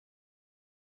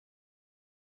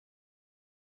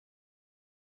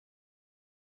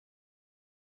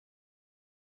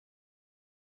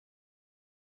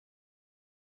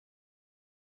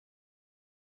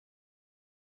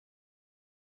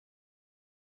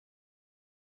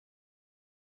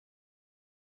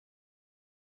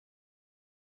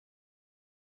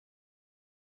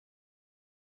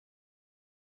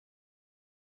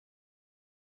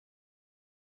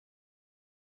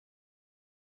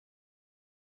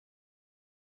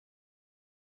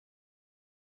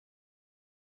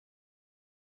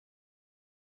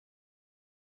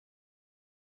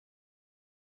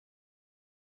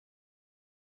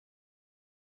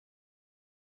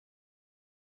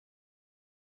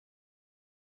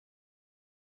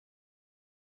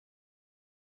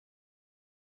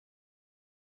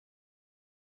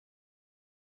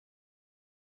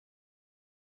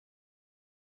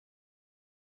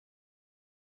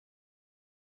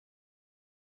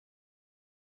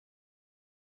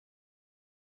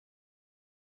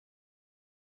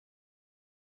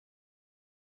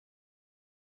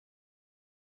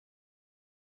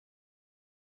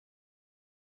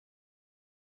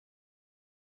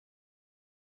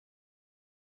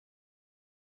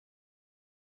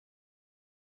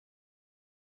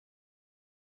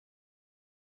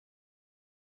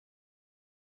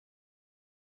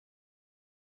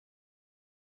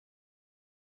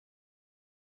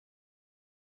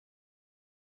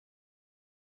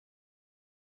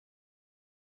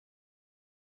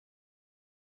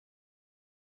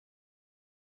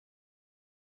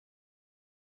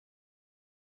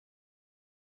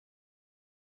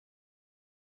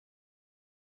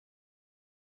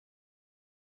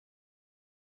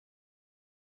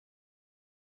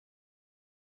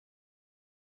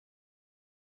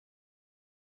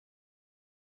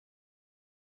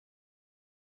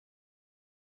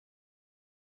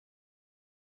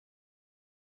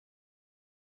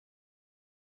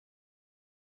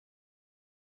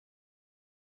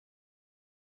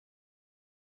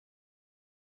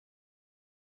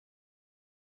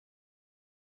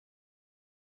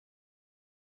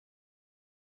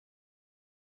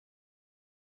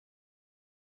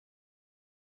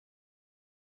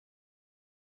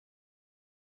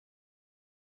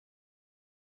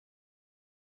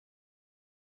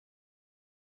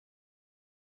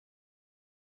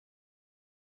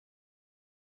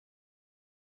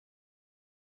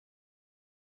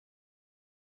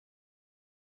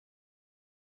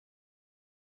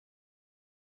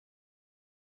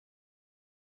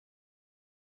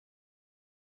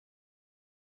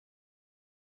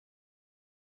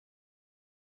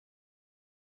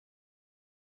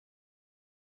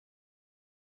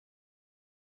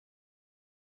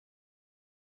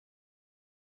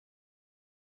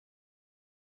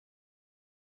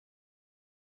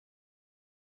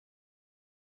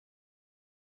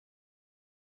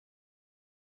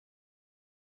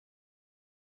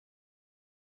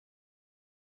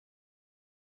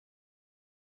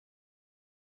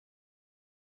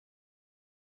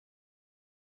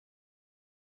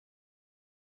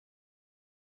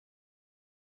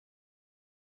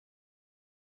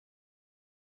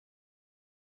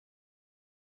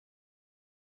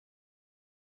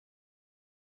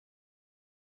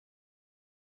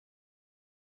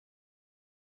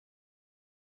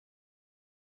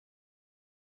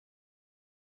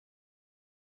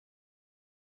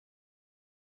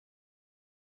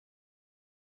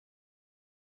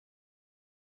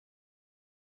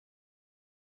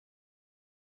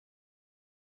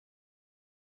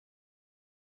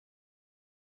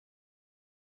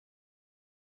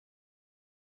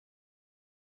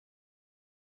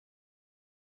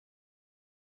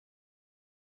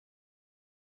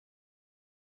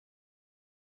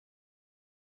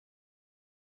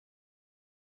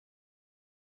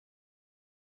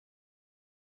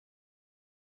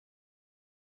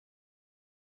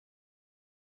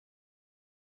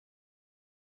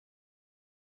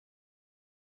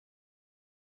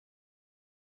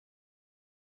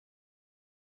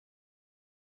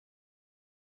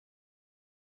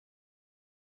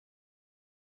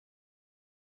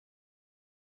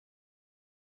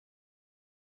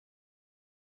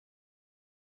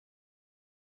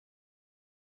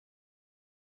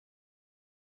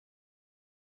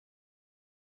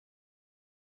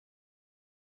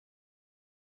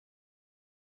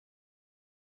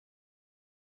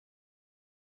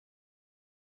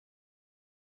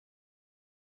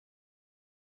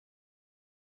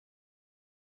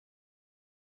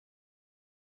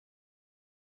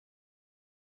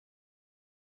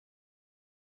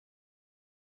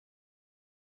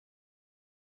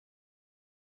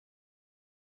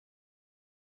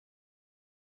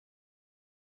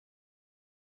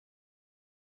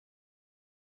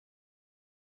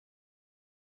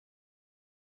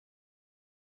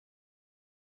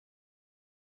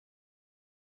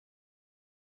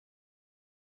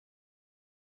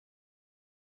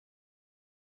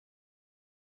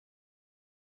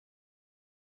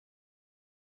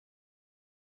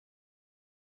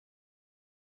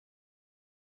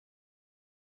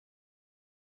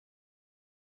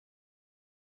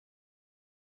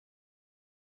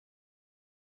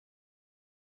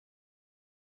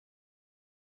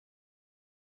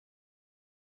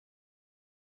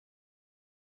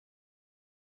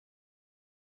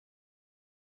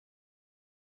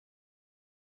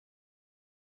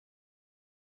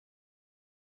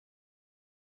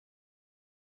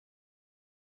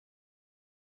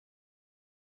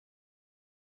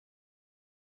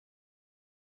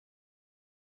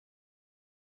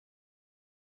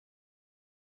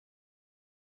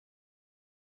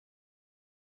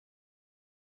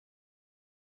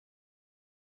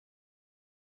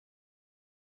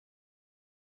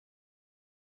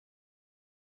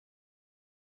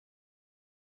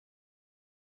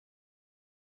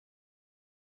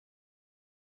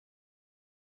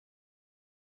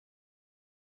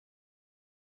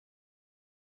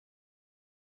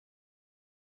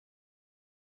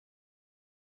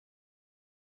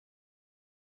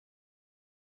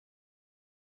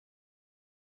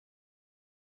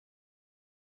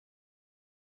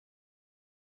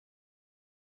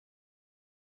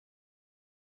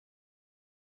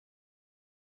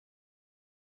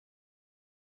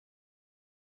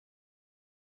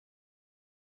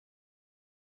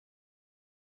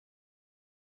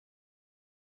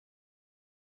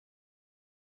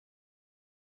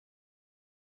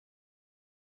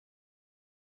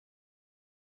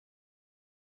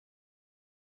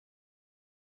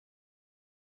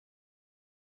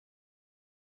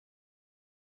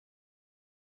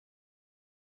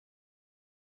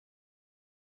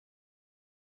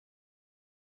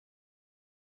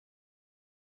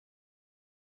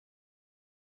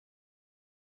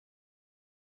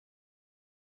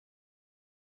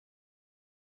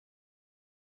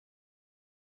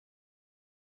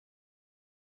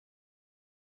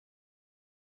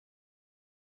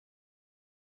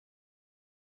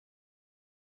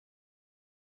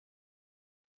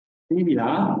ပြီးပြီ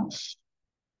လား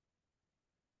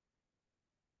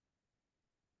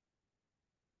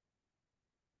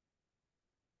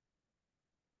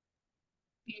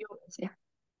ပြီးရောဆရာ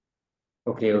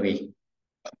Okay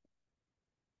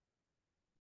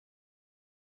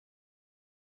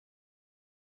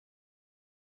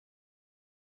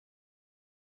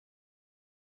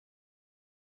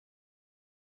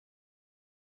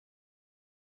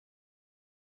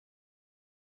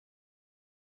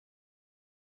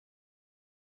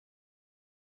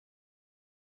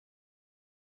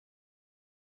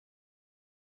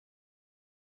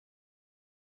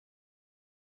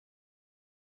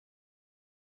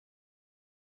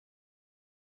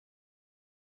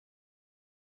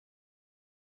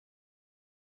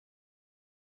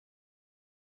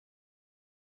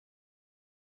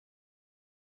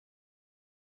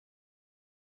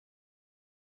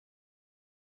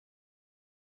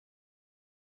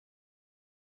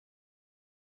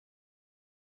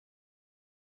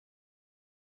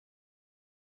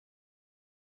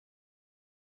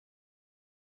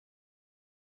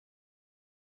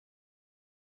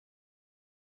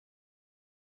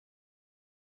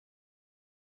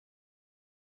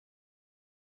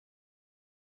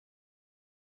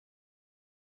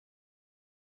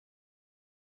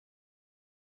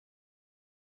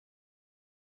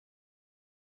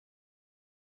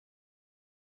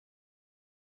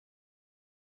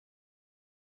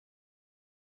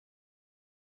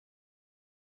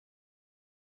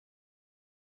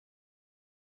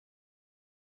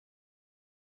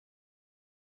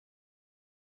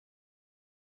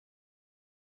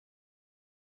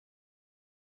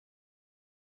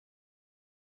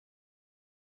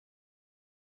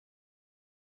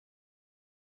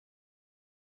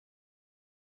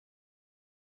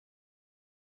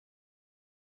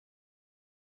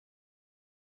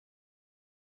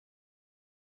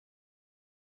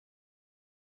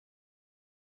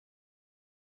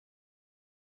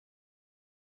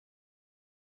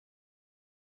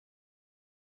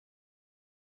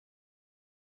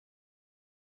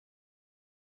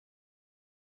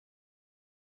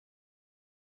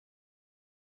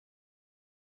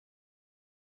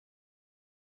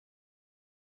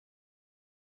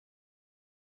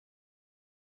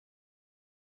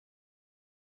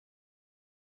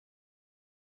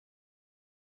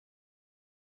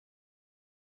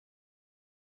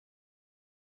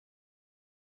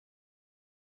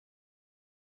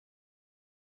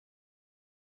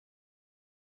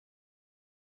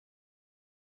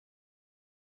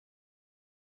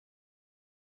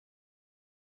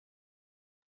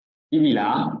ပြီးပြီ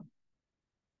လား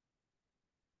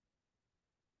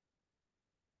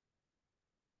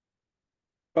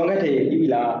ကောင်းကက်ထေပြီးပြီ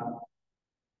လား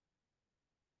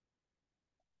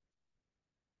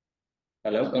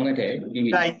Hello ကောင်းကက်ထေပြီး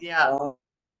ပြီလား တိုင်းဆရာ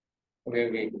Okay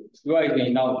ပြောရရ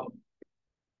င်တော့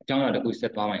အကြောင်းအရာတစ်ခုဆ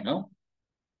က်သွားမယ်နော်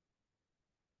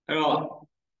အဲ့တော့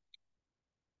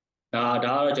ဒါက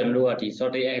တော့ကျွန်တော်တို့ကဒီ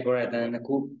sorting algorithm တစ်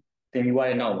ခုသင်ပြီးသွား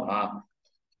တဲ့နောက်မှာ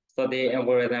sorting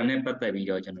algorithm နဲ့ပတ်သက်ပြီး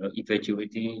တော့ကျွန်တော်တို့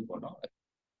evaluating ပေါ့နော်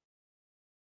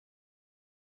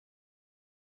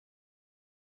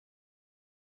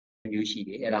မျိုးရှိတ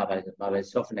ယ်အဲ့ဒါပါလေဆိုပါပဲ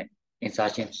soft နဲ့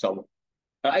insertion soft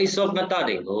ပေါ့အဲ့ soft method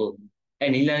တွေကို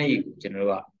အဲ့နည်းလမ်းတွေကိုကျွန်တော်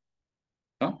တို့က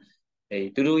နော်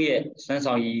သူတို့ရဲ့စမ်း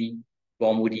ဆောင်ရည်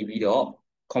ပေါ်မူတည်ပြီးတော့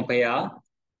compare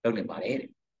လုပ်နေပါတယ်တဲ့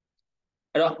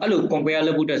အဲ့တော့အဲ့လို compare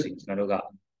လုပ်ဖို့တက်ဆိုရင်ကျွန်တော်တို့က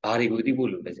ဘာတွေကိုသိဖို့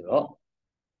လိုလဲဆိုတော့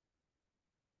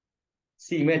C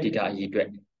မဲ့ data အရေးအတွက်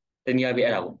တနည်းအားဖြင့်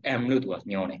အဲ့ဒါကို M လို့သူက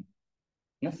ညွှန်းတယ်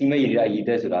နော် C မဲ့ data အရေးအ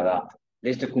တွက်ဆိုတာက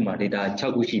list တစ်ခုမှာ data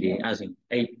 6ခုရှိတယ်အဲ့ဒါဆိုရင်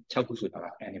အဲ့6ခုဆိုတာက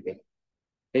N ပဲ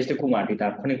list တစ်ခုမှာ data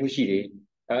 9ခုရှိတယ်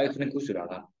အဲ့9ခုဆိုတာ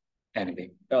က N ပဲအဲ့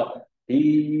တော့ဒီ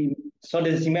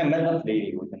sorting C မဲ့ method လေးတွေ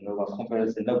ကိုကျွန်တော်တို့က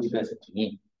comparison လုပ်ပြီးတော့ဆိုရ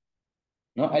င်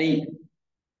နော်အဲ့ဒီ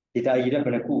data အရေးအတွက်ဘ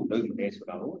ယ်နှခုလုပ်ယူလဲဆို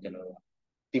တာကိုကျွန်တော်တို့က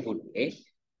သိဖို့လိုတယ်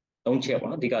၃ချက်ပေါ့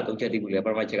နော်အဓိက၃ချက်သိဖို့လိုပ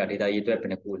ထမချက်က data အရေးအတွက်ဘ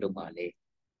ယ်နှခုလုပ်ပါလဲ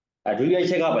ဒုတိယ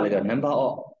ချက်ကဘာလဲဆိုတော့ number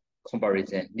of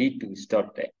comparison need to store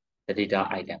the data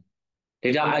item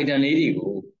data item လေးတွေ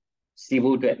ကိုစီ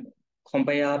ဖို့အတွက်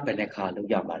compare ဘယ်နှခါလုပ်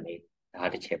ရပါလဲဒါ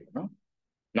တစ်ချက်ပေါ့နော်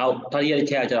နောက်တတိယတစ်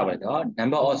ချက်ကကျတော့ဘာလဲဆိုတော့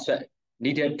number of set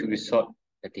needed to sort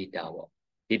the data ပေါ့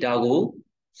data ကို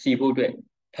စီဖို့အတွက်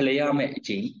ဖလှယ်ရမယ့်အ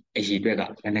ချိန်အရေအတွက်က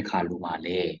ဘယ်နှခါလိုပါ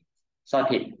လဲစသ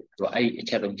ဖြင့်သူကအဲ့ဒီအ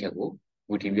ချက်၃ချက်ကို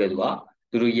မူတည်ပြီးတော့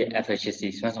သူတို့ရဲ့ efficiency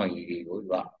စွမ်းဆောင်ရည်တွေကိုသူ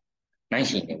ကနိုင်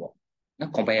ရှင်နေပေါ့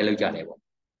နော် compare လုပ်ကြတယ်ပေါ့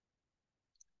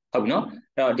ဟုတ်ပြီနော်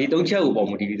အဲ့တော့ဒီ၃ချက်ကိုပုံ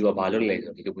မူတည်ပြီးသူကဘာလုပ်လဲ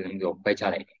ဆိုတော့ဒီလိုပုံစံမျိုးခွဲ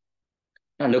ခြားလိုက်တယ်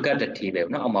နော် look at the table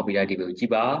နော်အောက်မှာပေးထား table ကိုကြ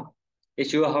ည့်ပါ it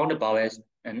show how the powers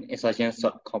and insertion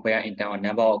sort compare in terms of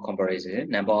number of comparison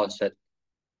number of set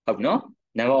ဟုတ်ပြီနော်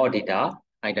number of data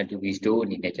item to be store အ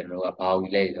နေနဲ့ကျွန်တော်တို့ကဘာကို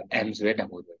လဲဆိုတော့ m ဆိုတဲ့တန်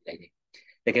ဖိုးကိုလိုက်တယ်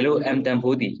တကယ်လို့ m တန်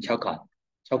ဖိုးဒီ6ခါ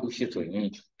6ခု8ဆိုရင်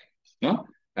နော်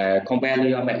compare လု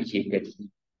ပ်ရမယ့်အခြေအနေဒီ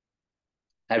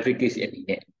average case အနေ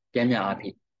နဲ့ပြန်များအဖြ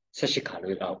စ်18ခါ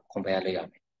လို့တော့ compare လုပ်ရ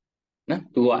မယ်နော်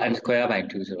သူက m square by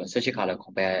 2ဆိုတော့18ခါလောက်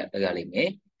compare လုပ်ရလိမ့်မယ်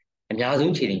အများ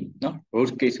ဆုံးခြေနေနော်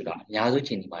root case ဆိုတာအများဆုံး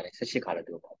ခြေနေပါလေ18ခါလောက်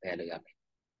သူ compare လုပ်ရမယ်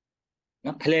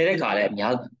နော်ဖလှယ်တဲ့ခါလည်းအ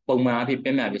များပုံမှန်အဖြစ်ပြ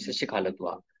န်များပြီး18ခါလောက်သူက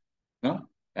နော်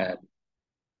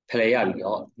ဖလှယ်ရပြီး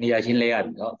တော့နေရာချင်းလဲရ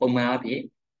ပြီးတော့ပုံမှန်အဖြစ်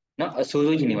နော်အဆိုး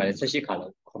ဆုံးခြေနေပါလေ18ခါလော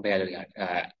က် compare လုပ်ရတယ်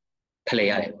ဖလှယ်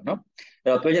ရတယ်ပေါ့နော်အဲ့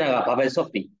တော့ပြောချင်တာက bubble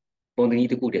soft ဒီပုံသဏ္ဍာန်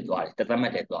တစ်ခုတည်းသွားတယ်တသက်မှ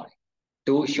တ်တည်းသွားတယ်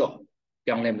တိုး short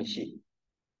ပြောင်းလဲမရှိ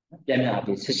ပြန်များအ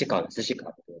ဖြစ်18ခါ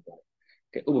ပဲပြောသွား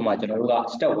တယ်ဥပမာကျွန်တော်တို့က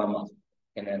step 1မှာ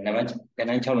နံပါတ်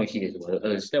6လို့ရှိတယ်ဆို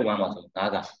တော့ step 1မှာဆိုရင်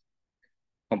5က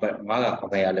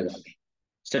compare လုပ်ရမယ်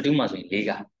step 2မှာဆိုရင်4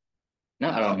က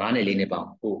နော်အဲ့တော့9နဲ့4နဲ့ပေါင်း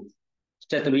9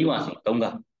 step 3မှာဆိုရင်3က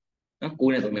နော်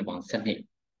9နဲ့3နဲ့ပေါင်း12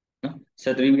နော်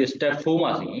step 3ပြီး step 4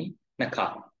မှာဆိုရင်2ခါ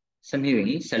12ရ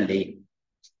င်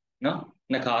14နော်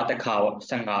2ခါတစ်ခါပေါ့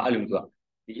15အဲ့လိုသူက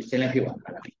ဒီအစင်းလက်ဖြစ်သွား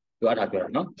တာသူကအဲ့ဒါပြောတာ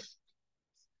နော်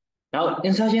နောက်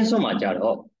insertion sort မှာကြ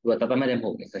တော့သူကတပတ်မှတ်တဲ့မဟု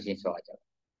တ် insertion sort ကကြတော့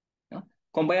နော်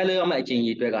compare လုပ်ရမယ့်အချိန်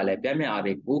ကြီးအတွက်ကလည်းပြန်ပြန်အားဖြ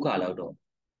င့်9ခါလောက်တော့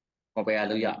compare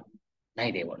လုပ်ရနို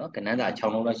င်တယ်ပေါ့နော်ကဏ္ဍစာ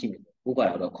6လုံးလောက်ရှိပြီ9ခါ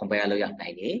လောက်တော့ compare လုပ်ရနို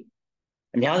င်တယ်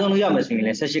အများဆုံးလုပ်ရမယ်ဆိုရင်လ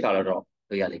ည်း18ခါလောက်တော့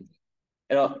လုပ်ရလိမ့်မယ်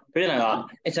အဲ့တော့ပြည်နယ်က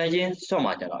insertion sort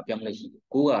မှာကြတော့အပြောင်းလဲရှိတယ်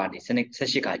9ခါကနေ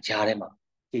18ခါကြားထဲမှာ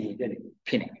အချိန်ကြီးတက်နေ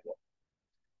ဖြစ်နေတယ်ပေါ့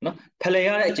နော်ဖလှယ်ရ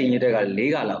တဲ့အချိန်ကြီးအတွက်က4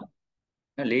ခါလောက်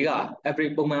နော်4ခါ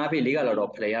average ပုံမှန်အားဖြင့်4ခါလောက်တော့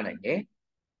ဖလှယ်ရနိုင်တယ်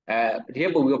ဒီက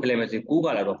ပုံပြီးတော့ဖလှယ်မယ်ဆိုရင်9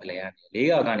ခါလောက်တော့ဖလှယ်ရတယ်4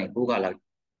ခါကနေ9ခါလောက်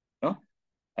နော်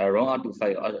round up to 5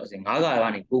အစ5ခါက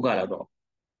နေ9ခါလောက်တော့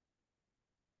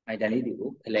item လေးတွေကို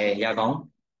ဖလှယ်ရကောင်း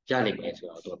ရနိုင်မယ်ဆို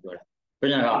တော့သူပြောတာပြော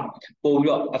ချင်တာကပို့ပြီး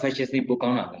တော့ efficiency ပိုကော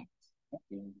င်းတာပဲ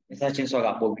ဒီ insertion sort က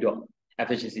ပို့ပြီးတော့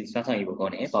efficiency စွမ်းဆောင်ရည်ပိုကော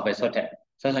င်းတယ် bubble sort တက်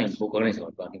စွမ်းဆောင်ရည်ပိုကောင်းတယ်ဆို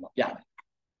တော့ဒီမှာပြတယ်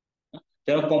နော်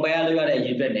ကျွန်တော် compare လုပ်ရတဲ့အ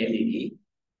ရေးအတွက်နည်းလေပြီ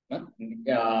နော်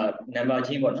number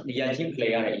ချင်းပေါ့နော်နေရာချင်း play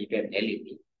ရတဲ့အရေးအတွက်နည်းလေ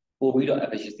ပြီပို့ပြီးတော့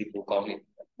efficiency ပိုကောင်းလေ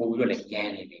ပို့ပြီးတော့လည်းရ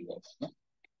မ်းနေပြီပေါ့နော်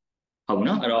ဟုတ်ပြီ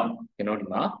နော်အဲ့တော့ကျွန်တော်ဒီ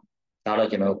မှာဒါတော့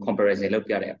ကျွန်တော် comparison လုပ်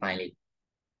ပြတဲ့အပိုင်းလေး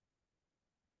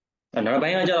နောက်ပို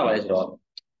င်းကကြတော့ပါလဲဆိုတော့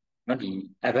နော်ဒီ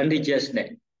advantages နဲ့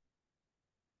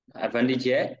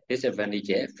advantage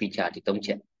disadvantage feature ဒီ၃ချ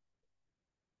က်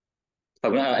ဟု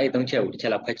တ်ကဲ့အဲ့၃ချက်ကိုတစ်ချ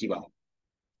က်လောက်ဖတ်ကြည့်ပါဦး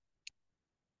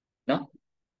နော်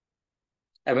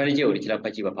advantage ကိုတစ်ချက်လောက်ဖ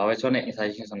တ်ကြည့်ပါဘာပဲဆိုနဲ့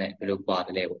insertion ဆိုနဲ့ဘယ်လိုပါတ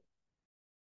ယ်လဲပေါ့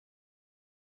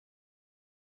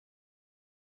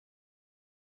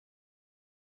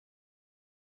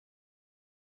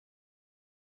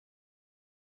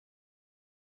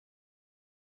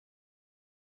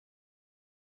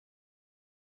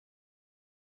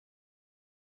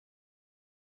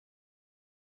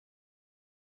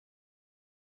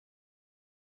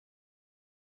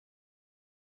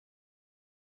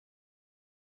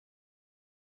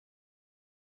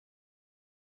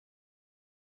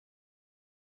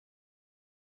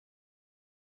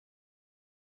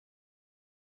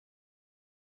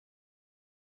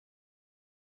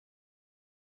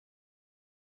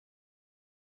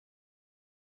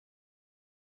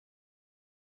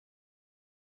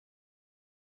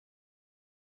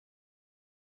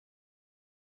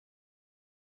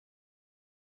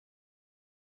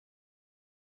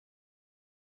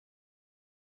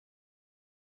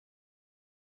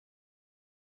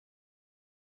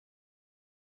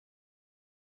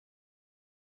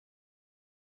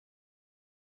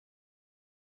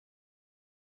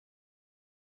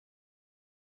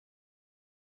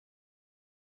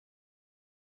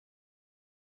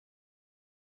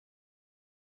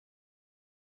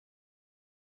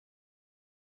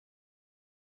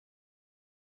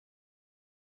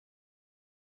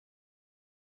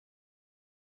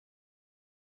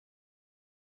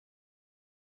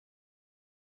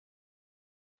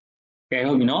ကဲ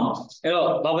ဟုတ်ပြီနော်အဲ့တော့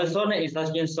bubble sort နဲ့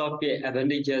insertion sort ရဲ့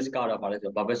advantages ကတော့ဘာလဲဆို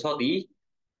တော့ bubble sort ဒီ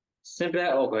simple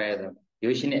algorithm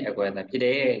ရိုးရှင်းတဲ့ algorithm ဖြစ်တ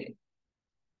ယ်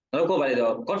နောက်ကဘာလဲဆို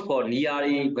တော့ code for near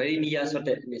very near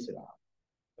sorted list ဆိုတာ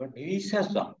ဒီ set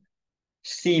ဆိုတာ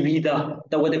C ပြီးသား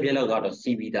တဝက်တစ်ပြက်လောက်ကတော့ C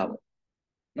ပြီးသားပေါ့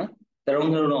နော်တရုံး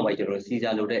တော့ပဲကျွန်တော် C စာ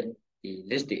လို့တဲ့ဒီ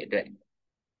list တွေအတွက်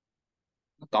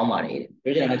ကောင်းပါတယ်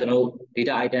ပြောချင်တာကကျွန်တော်တို့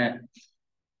data item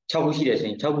 6ခုရှိတယ်ဆို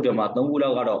ရင်6ခုတည်းမှာ3ခု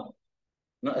လောက်ကတော့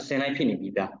နော်အစင်လိုက်ဖြစ်နေ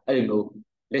ပြီးသားအဲ့လိုမျိုး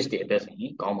list တွေအတွက်ဆိုရ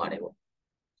င်ကောင်းပါတယ်ပေါ့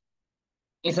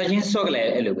insertion sort ကလ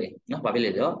ည်းအဲ့လိုပဲနော်ဘာဖြစ်လဲ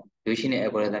ဆိုတော့ ရိုးရှင်းတဲ့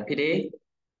algorithm ဖြစ်တယ်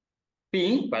ပြီးရ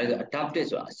င်ဘာလဲဆို adapted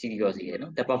ဆိုတာ serial စီရယ်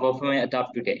နော် the performance adapt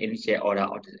to the initial order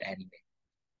of the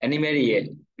animal တွေရဲ့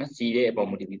နော်စီတဲ့အပေါ်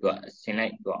မူတည်ပြီးသူကဆင်လို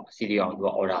က်သူက serial အောင်သူက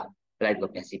order လိုက်သူက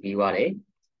ပြန်စီပြီးသွားတယ်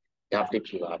adaptive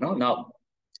ဖြစ်ပါနော်နောက်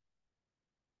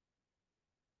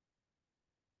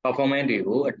performance တွေ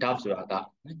ကို adapt ဆိုတာက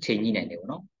ချိန်ညှိနိုင်တယ်ပေါ့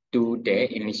နော် to the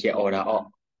initial order of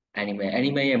animal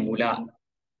ရဲ့မူလ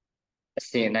အ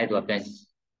စဉ်လိုက်သူကပြန်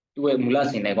သူ့ရဲ့မူလအ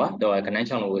စဉ်လိုက်ကွာတော့ကနန်း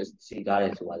ချောင်းလို့စီကားတ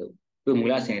ယ်ဆိုပါလို့သူ့မူ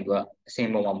လအစဉ်သူကအစဉ်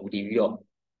ပေါ်မှာမူတည်ပြီးတော့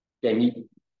ပြန်ပြီး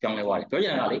ပြောင်းလဲသွားတယ်ပြောချ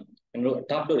င်တာကလေကျွန်တော်တို့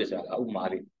adapt လုပ်ရဆိုတာကဥပမာ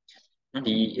လေး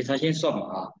ဒီ insertion sort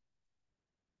မှာ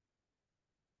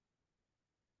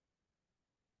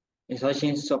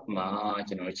insertion sort မှာ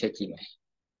ကျွန်တော်ချက်ကြည့်မယ်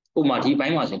ဥပမာဒီဘို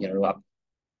င်းမှာဆိုရင်ကျွန်တော်တို့က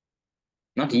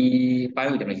နော်ဒီဘိုင်း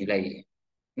ကိုကျွန်တော်ယူလိုက်ရတယ်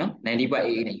နော်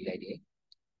 90/8 နဲ့ယူလိုက်တယ်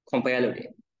compare လုပ်တယ်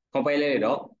compare လိုက်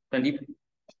တော့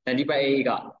20/8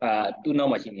 ကသူ့နော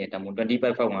က်မှာရှိနေတဲ့တမို့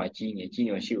20/5မှာကြီးနေရှိ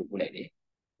ကိုပို့လိုက်တယ်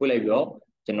ပို့လိုက်ပြီးတော့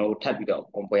ကျွန်တော်ထပ်ပြီးတော့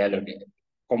compare လုပ်တယ်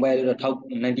compare လုပ်တော့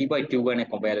90/21 နဲ့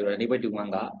compare လုပ်တော့90/21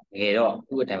ကငယ်တော့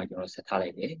သူ့အတိုင်းမှာကျွန်တော်ဆက်ထားလို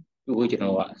က်တယ်သူ့ကိုကျွန်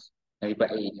တော်က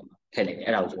90/8မှာထည့်လိုက်တယ်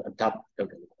အဲ့ဒါကိုကျွန်တော် adapt လုပ်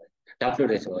တယ် adapt လုပ်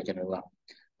တယ်ဆိုတော့ကျွန်တော်က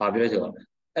ဘာပြောလဲဆိုတော့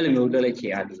အဲ့လိုမျိုးလုပ်လိုက်ချ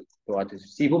င်ရတယ်ဟိုကသူ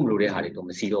စီဖို့မလိုတဲ့ဟာတွေတော့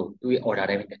မစီတော့သူ့ရဲ့ order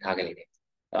တိုင်းပဲထားခဲ့လိုက်တယ်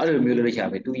အဲ့လိုမျိုးလုပ်လိုက်ချင်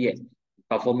တယ်သူ့ရဲ့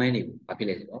performance တွေကိုဘာဖြစ်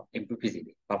လဲဆိုတော့ improve ဖြစ်စေတ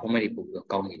ယ် performance တွေပို့ပြီးတော့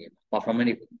ကောင်းနေတယ်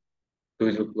performance တွေ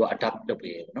သူက adapt လုပ်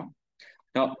ပေးတယ်ပေါ့နော်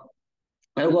နောက်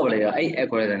အဲ့တော့ဘာလဲအဲ့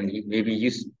algorithm ကြီး maybe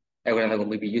use algorithm ကို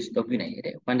maybe use လုပ်ပြနိုင်ရတ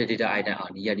ယ် quantity data item အာ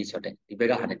နီးရဒီ short ဒီဘက်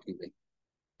ကဟာနဲ့တူပဲ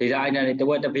data item တွေတစ်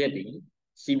ဝက်တစ်ပြက်တည်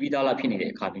စီးပြီးသားလားဖြစ်နေ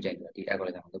တဲ့အခါမျိုးကြိုက်တော့ဒီ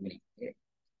algorithm ကိုလုပ်ပြနိုင်တယ်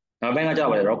နောက်ပိုင်းကကြောက်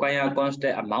ပါလေ require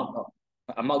constant amount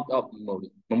of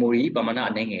memory ပမာဏ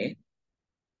အနည်းငယ်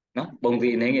နော်ပုံစံ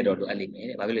အနည်းငယ်တော့လိုအပ်လိမ့်မယ်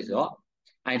တဲ့ဘာဖြစ်လဲဆိုတော့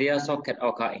idea socket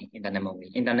occur in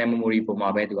internal memory ပုံမှာ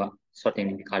ပဲသူက sorting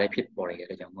ဒီခါလေးဖြစ်ပေါ်တယ်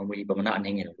တဲ့ကြောင့် memory ပမာဏအန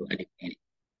ည်းငယ်တော့လိုအပ်လိမ့်မယ်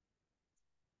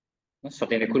နော်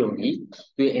sorting တစ်ခုလုံးဒီ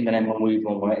သူ့ internal memory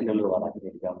ပုံပေါ်လည်းအလုပ်လုပ်ရတာဖြစ်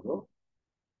တဲ့ကြောင့်မလို့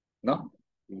နော်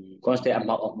ဒီ constant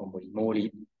amount of memory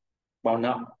ပေါင်း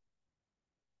တော့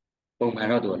ပုံမှန်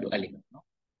တော့သူကလိုအပ်လိမ့်မယ်နော်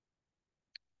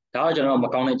ဒါတော့ကျွန်တော်မ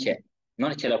ကောင်းတဲ့ချက်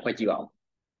နော်တစ်ချက်တော့ဖွက်ကြည့်ပါဦး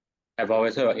အဲဘာပဲ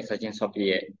ဆိုတော့ extension software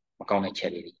ရဲ့မကောင်းတဲ့ချ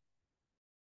က်လေးတွေ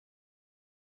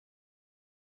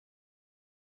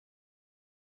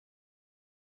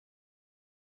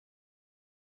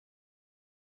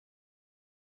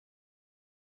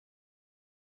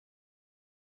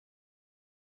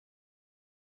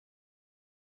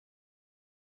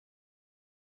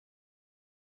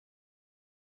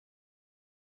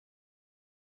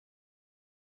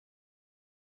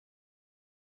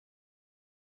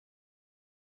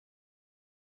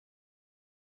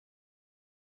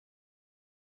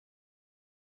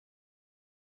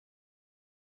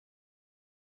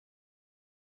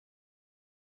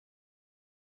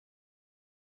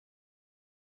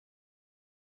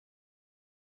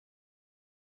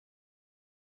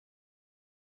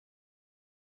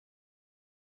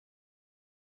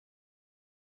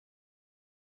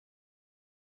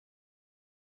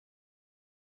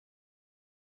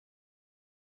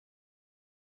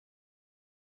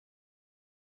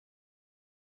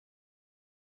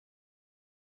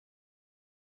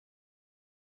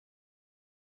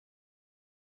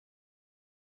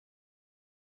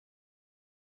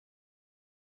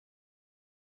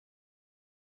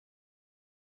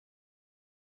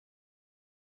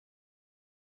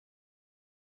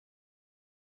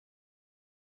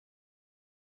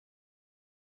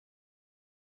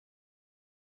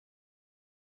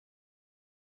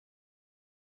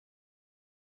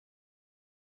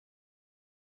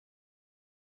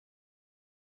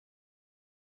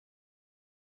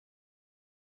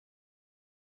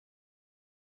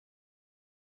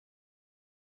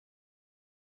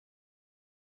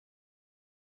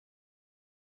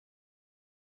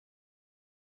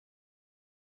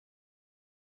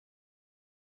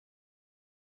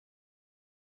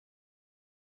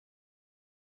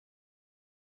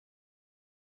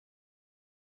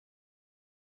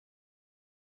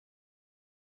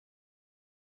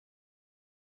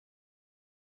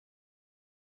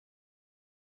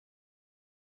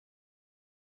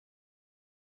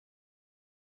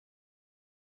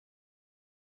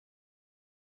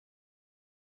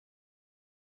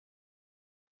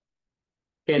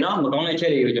နော်မကောင်းတဲ့ချ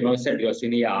က်တွေကိုကျွန်တော်ဆက်ပြီးတော့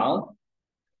ဆွေးနွေးရ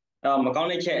အောင်မကောင်း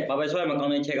တဲ့ချက်ဘာပဲဆိုရမကော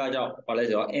င်းတဲ့ချက်ကကြောင့်ဘာလဲ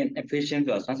ဆိုတော့ inefficient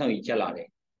ဆိုတာစွမ်းဆောင်ရည်ကျက်လာတယ်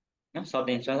နော်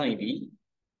sorting စွမ်းဆောင်ရည်ဒီ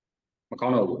မကော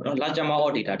င်းတော့ဘူးနော် large amount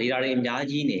of data တွေအများ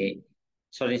ကြီးနဲ့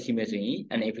sorting ရှိမယ်ဆိုရင်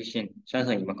inefficient စွမ်း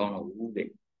ဆောင်ရည်မကောင်းတော့ဘူးတဲ့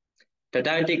the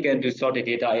time taken to sort the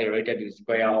data is related to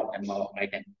square of amount of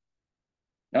item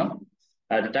နော်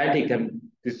the time taken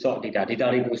to sort data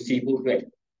တွေကိုစီဖို့အတွက်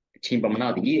အချိန်ပမာ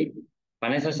ဏတည်ဘာ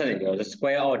နဲ့ဆက်နေလဲ the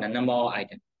square of the number of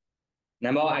item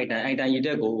number of item ရည်တ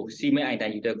က်ကိုစီမဲ့ item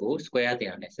ရည်တက်ကို square တင်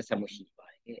တာနဲ့ဆက်ဆက်မှုရှိပါ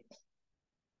တယ်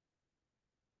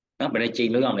နော်ဘယ်နဲ့ချိန်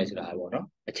လို့ရမလဲဆိုတာပေါ့နော်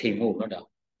အချိန်မို့နော်ဒါ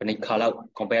ဘယ်နှခါလောက်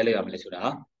compare လုပ်ရမလဲဆိုတာ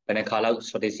ဘယ်နှခါလောက်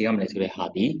sorted စီရမလဲဆိုတဲ့ဟာ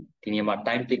ဒီဒီနေ့မှာ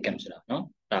time taken ဆိုတာနော်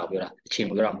ဒါကိုပြောတာအချိန်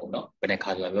မပြောတာမဟုတ်နော်ဘယ်နှခါ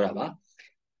ဆိုတာပြောတာပါ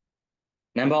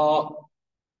number of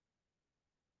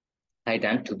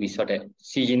item to be sorted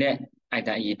စီရင်တဲ့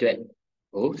item အရေးအတွက်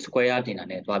ကို square တင်တာ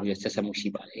နဲ့တွားပြီးဆက်ဆက်မှုရှိ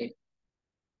ပါတယ်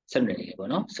ဆက်နေတယ်ပေါ့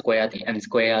နော် square တင် n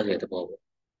square ဆိုတဲ့သဘောပေါ့ဥ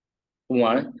ပ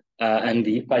မာn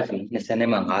ဒီ5ဆို20နဲ့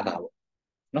မှ5ကပေါ့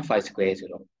နော်5 square ဆို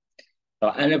တော့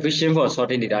an efficient for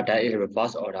sorting data that is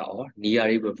reverse order or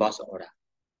nearly reverse order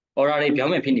order တွေပြော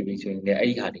င်းမယ်ဖြစ်နေပြီဆိုရင်လည်းအဲ့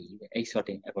ဒီဟာတွေအဲ့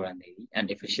sorting algorithm တွေ and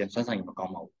efficient ဆက်ဆိုင်မကော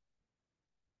င်းပါဘူး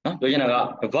နော်ပြောချင်တာက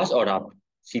reverse order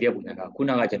စီးတဲ့ပုံစံကခု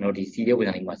နကကျွန်တော်ဒီစီးတဲ့ပုံ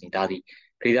စံလေးမှာစဉ်းဒါစီ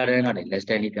greater than ကနေ less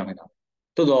than လေးပြောင်းလိုက်တာ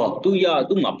တိုးတော့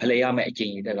သူ့မှာဖလှယ်ရမယ့်အချိန်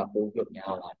ကြီးတက်ကပိုပြီး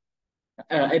များပါတယ်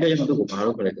အဲ့တော့ကျွန်တော်တို့ကဘာ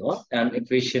လို့ခေါ်လဲဆိုတော့ an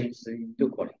efficiency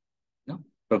လို့ခေါ်တယ်နော်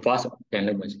reverse ပြန်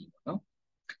လုပ်မှရှိပေါ့နော်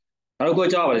နောက်တစ်ခု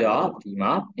ကြောက်ပါလေဒီ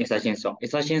မှာ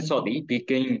insertion sort ဒီ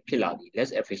begin ဖြစ်လာပြီ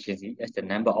less efficiency as the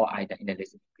number of item in the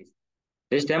list increase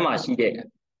list ထဲမှာရှိတဲ့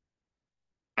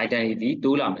item တွေ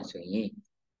တိုးလာမယ်ဆိုရင်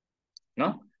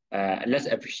နော်less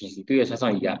efficiency သူ့ရဲ့ဆွမ်းဆော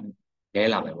င်ရည်ကလဲ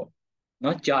လာမယ်ပေါ့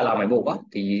နော်ကြာလာမယ်ပေါ့ကွာ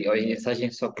ဒီ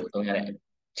insertion sort ကိုသုံးရတဲ့အ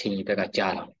ချိန်ကြီးတက်ကကြာ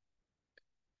လာမယ်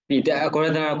ဒီ the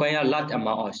algorithm require large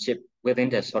amount of ship within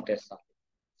the sorted sort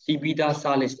စီပြီးသား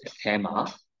sort list ထဲမှာ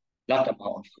large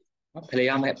amount of ship နော်ဖလှယ်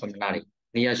ရမယ့်ပုံစံတွေ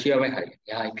နေရာရှိရမယ့်ဟာတွေအ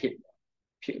များကြီး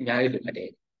ဖြစ်အများကြီးလိုအပ်တယ်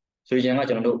ဆိုရင်က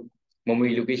ကျွန်တော်တို့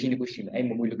memory location တခုရှိမယ်အဲ့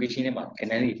memory location ထဲမှာကဏ္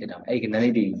ဍလေးထည့်ထားမယ်အဲ့ကဏ္ဍ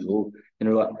လေးတွေကိုကျွန်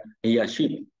တော်တို့ကနေရာရှိ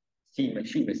မယ်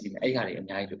အဲ့ဟာတွေအ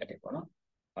များကြီးလိုအပ်တယ်ပေါ့နော်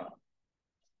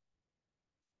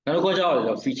နောက်တစ်ခုကြောက်ရ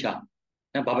တော့ feature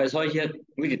နော် bubble sort ရဲ့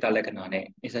ဝိသေသလက္ခဏာနဲ့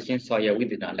insertion sort ရဲ့ဝိ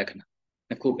သေသလက္ခဏာ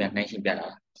နှစ်ခုပြန်နှိုင်းယှဉ်ပြတာ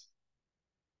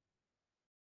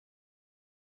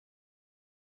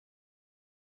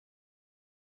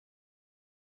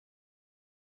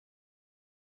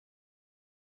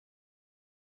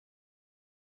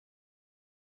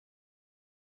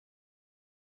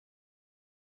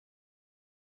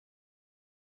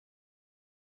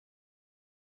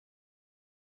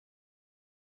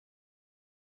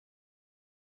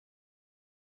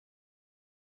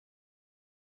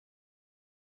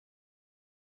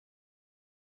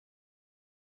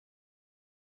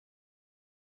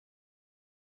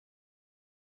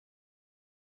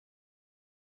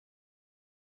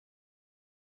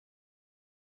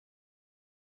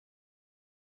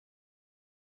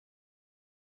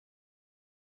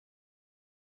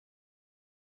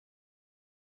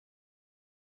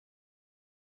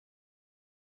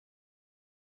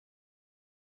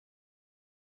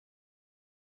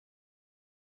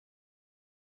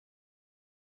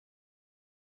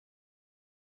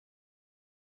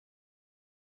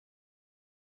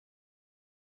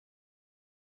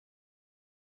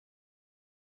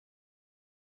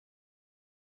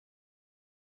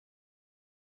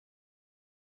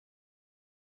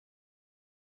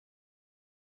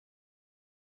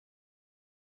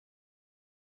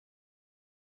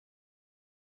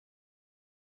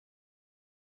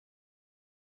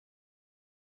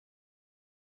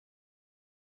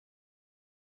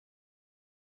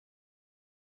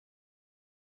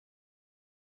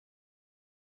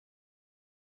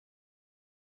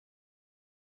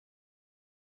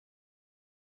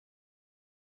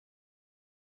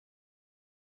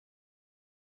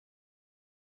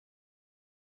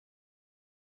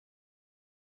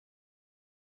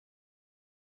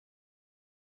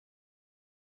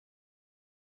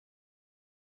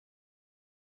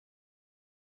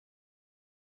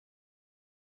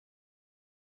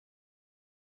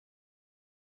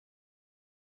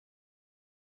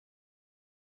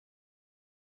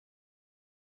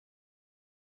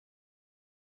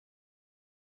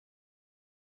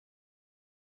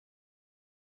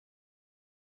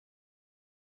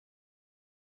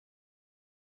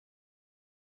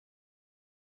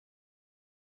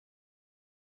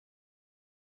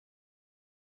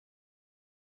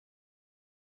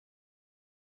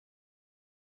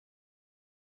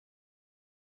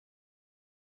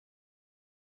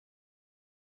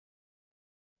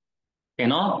ကဲ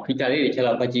နော် feature လေးတွေချက်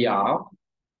လောက်ဖတ်ကြည့်အောင်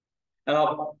အဲ့တော့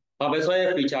bubble sort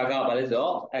ရဲ့ feature ကဘာလဲဆို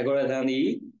တော့ algorithm ဒီ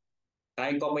by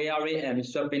comparing and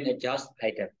swapping adjust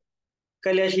item က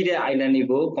လေးရှိတဲ့ item တွေ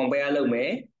ကို compare လုပ်မ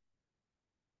ယ်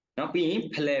နောက်ပြီးရင်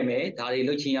ဖလှယ်မယ်ဒါတွေ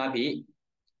လုပ်ချင်းအဖြစ်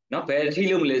နော်ဘယ်အထိ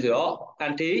လုပ်မလဲဆိုတော့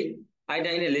until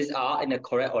item in the list are in the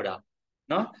correct order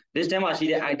နော် list ထဲမှာရှိ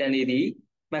တဲ့ item တွေဒီ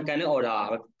မှန်ကန်တဲ့ order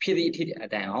ဖြစ်သည့်အထိအ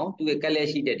တိုင်းအောင်သူကလေး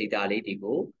ရှိတဲ့ data လေးတွေ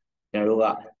ကိုကျွန်တော်တို့က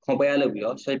compare လုပ်ပြီး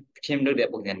တော့ swap ချင်းလုပ်တဲ့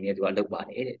ပုံစံမျိုးသူကလုပ်ပါ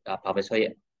တယ်တဲ့ဒါ bubble sort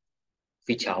ရဲ့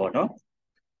feature ပေါ့နော်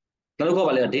နောက်တစ်ခုက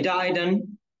ဘာလဲ data item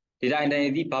တွေ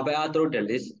ဒီ bubble အား through the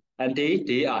list until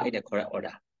they are in the correct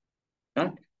order နော်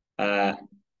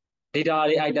data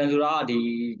တွေ item ဆိုတာဒီ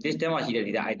list ထဲမှာရှိတဲ့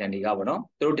data item တွေကပေါ့နော်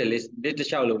သူတို့ list တစ်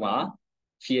လျှောက်လုံးမှာ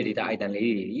ရှိတဲ့ data item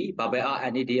လေးတွေဘာပဲအား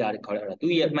any data တွေခေါ်ရတာသူ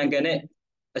ရဲ့မှန်ကန်တဲ့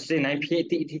အစဉ်တိုင်းဖြစ်အ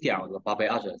ထိပြောင်းဆိုဘာပဲ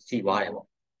အားဆိုစီွားတယ်ပေါ့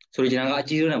ဆိုလိုချင်တာကအ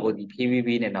ကြီးဆုံးတဲ့ပုံဒီဖြည်း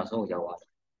ဖြည်းနဲ့နောက်ဆုံးကိုရောက်သွားတယ်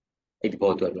အဲ့ဒီ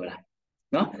ပေါ်သူပြောတာ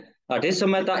နော်this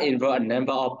method involve a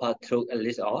number of paths through a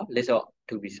list of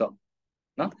to be solved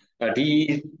နော်ဒီ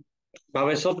ဘာ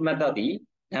ပဲ sort method ဒီ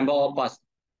number of paths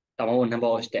ဒါမှမဟုတ် number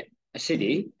of step အစစ်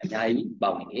တွေအများကြီးပါ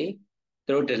ဝင်တယ်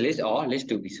သူတို့ the list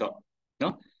to be solved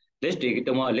နော် list တွေ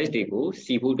တော့ list တွေကို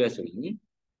စီဖို့အတွက်ဆိုရင်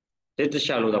list တစ်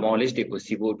ခြားလို့ဒါမှမဟုတ် list တွေကို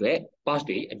စီဖို့အတွက် paths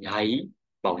တွေအများကြီး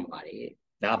ပါဝင်ပါတယ်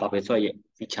ဒါကဘာပဲ sort ရဲ့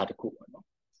feature တစ်ခုပေါ့နော်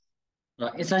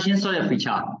insertion sort ရဲ့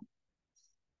feature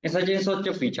insertion sort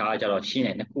ရဲ့ feature ကကြတော့ရှင်းတ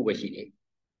ယ်နှစ်ခုပဲရှိတယ်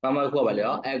ဘာမှခုကဘာလဲ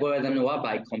algorithm က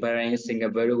by comparing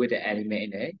single value with the element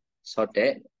in a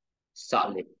sorted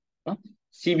sublet နော်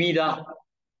စီပြီးသား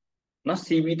နော်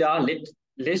စီပြီးသား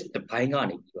list တစ်ပိုင်းက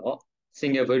နေပြီးတော့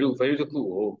single value တစ်ခု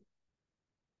ကို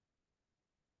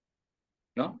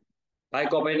နော် by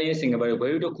comparing single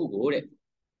value တစ်ခုကိုတဲ့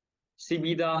စီ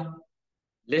ပြီးသား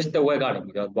list တစ်ဝက်ကနေ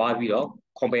ပြီးတော့သွားပြီးတော့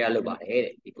compare လုပ်ပါတယ်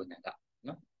တဲ့ဒီပုံစံက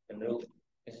နော်ကျွန်တော်တို့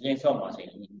explain ဆော့မှာဆိုရ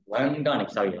င်1ကနေ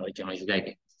စပြီးတော့ကျွန်တော်ယူလိုက်တ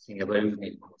ယ် single value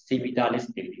နဲ့စီပြီးသား list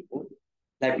တွေကို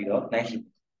လိုက်ပြီးတော့နိုင်ရှိ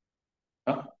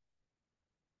နော်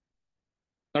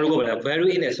နောက်တစ်ခုက value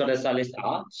in a sorted set list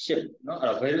are shift နော်အဲ့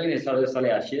တော့ value in a sorted set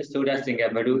list are shift so that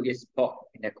single value is put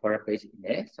in a correct place in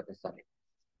a sorted set list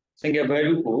single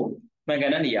value ကိုမှန်က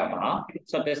န်တဲ့နေရာမှာ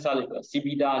sorted set list စီ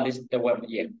ပြီးသား list တစ်ဝက်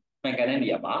ရဲ့မှန်ကန်တဲ့နေ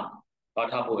ရာမှာပါ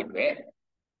ထားဖို့အတွက်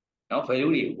နော်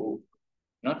value တွေကို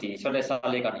နော်ဒီ sorted set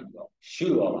list ကနေပြီးတော့ရှု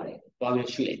ရပါတယ်တွားပြီး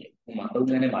ရှုလိုက်တယ်ဥပမာ3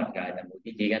ခန်းထဲမှာထားရတယ်မို့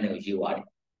ဒီ4ခန်းတွေကိုယူရတယ်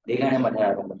4ခန်းထဲမှာထား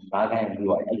ရတော့5ခန်းကိုယူ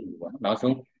ရတယ်အဲ့လိုပေါ့နော်နောက်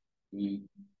ဆုံးဒီ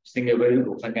single value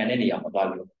ကိုမှန်ကန်တဲ့နေရာမှာတွား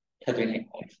ပြီးထပ်သွင်းနေ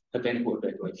အောင်ထပ်သွင်းဖို့အတွ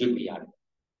က်ကြည့်ပြရတယ်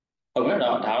ဟုတ်ကဲ့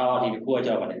တော့ဒါတော့ဒီတစ်ခုက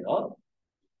ကြောက်ပါတယ်နော်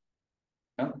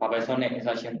ဘာပဲဆော့နဲ့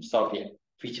insertion software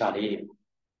feature လေး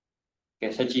ကဲ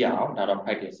ဆက်ကြည့်အောင်ဒါတော့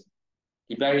practice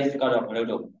ဒီ practice ကတော့မလုပ်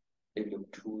တော့ဒီလို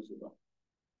tool ဆိုတော့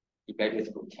ဒီ practice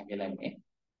ကိုခြံပြလိုက်မယ်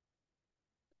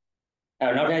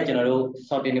အဲ့တော့နောက်ထပ်ကျွန်တော်တို့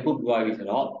sorting တစ်ခုပြသွားပြီဆို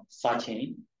တော့ searching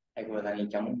algorithm အ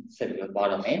ကြောင်းဆက်ပြီးတော့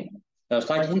တော့မယ်အဲ့တော့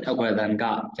searching algorithm က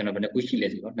ကျွန်တော်ဘယ်နှခုရှိလဲ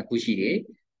ဆိုတော့နှစ်ခုရှိတယ်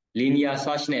linear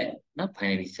search နဲ့နော်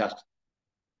binary search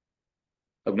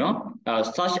ဟုတ်နော်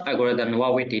search algorithm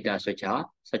with data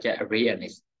such as array and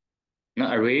list နော်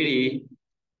array တွေ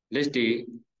list တွေ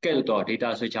ကဲ့တော့ data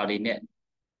structure တွေနဲ့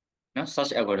နော်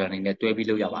search algorithm တွေနဲ့တွဲပြီး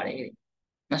လုပ်ရပါတယ်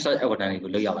နော် search algorithm တွေ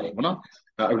ကိုလုပ်ရပါတယ်ပေါ့နော်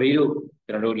array တို့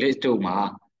ကျွန်တော်တို့ list တို့မှာ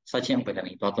searching algorithm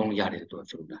တွေသွားသုံးရတယ်လို့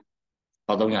ဆိုတာ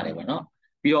သွားသုံးရတယ်ပေါ့နော်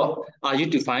ပြီးတော့ are you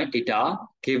to find data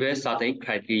given certain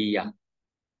criteria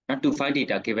နော် to find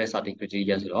data given certain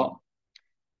criteria ဆိုတော့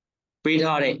ပေး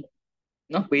ထားတဲ့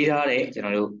နော်ပေးထားတဲ့ကျွန်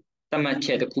တော်တို့သတ်မှတ်ချ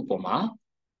က်တစ်ခုပေါ်မှာ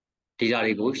data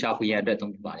တွေကိုရှာဖွေရအတွက်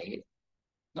သုံးပြပါတယ်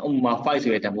ဥပမာ5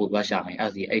ဆိုတဲ့တန်ဖိုးသွားရှာမယ်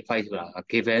အဲ့ဒါအဲ့5ဆိုတာ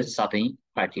given certain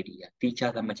criteria တိကျ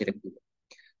သတ်မှတ်ချက်တစ်ခု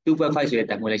2.5ဆိုတဲ့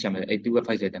တန်ဖိုးလိုက်ရှာမယ်အဲ့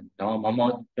2.5ဆိုတဲ့တန်ဖိုးတော့မော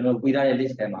င်ကျွန်တော်ပေးထားတဲ့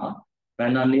list ထဲမှာ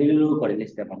random လေးလို့ခေါ်တဲ့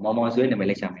list ထဲမှာမောင်ဆိုတဲ့နာမည်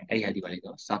လိုက်ရှာမယ်အဲ့ဒီဟာဒီပါလိမ့်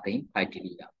ဆို certain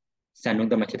criteria စံနှုန်း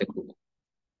သတ်မှတ်ချက်တစ်ခုပေါ့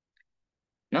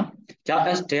နော်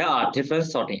just there are different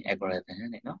sorting algorithm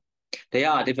နဲ့နော် there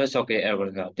are different sorting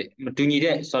algorithm မတူညီ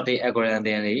တဲ့ sorting algorithm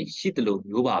တွေရှိသလို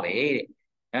မျိုးပါပဲတဲ့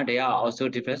နော် there are also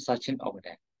different searching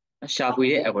algorithm ရှာဖွေ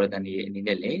တဲ့ algorithm တွေအနေ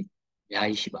နဲ့လည်းအများ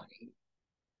ကြီးရှိပါတယ်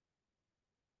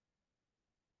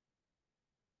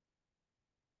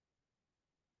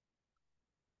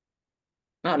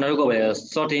နောက်တစ်ခုပဲ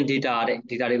sorting data တဲ့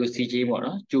data တွေကိုစီချင်းပေါ့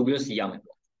နော်ကြိုပြီးစီရမယ်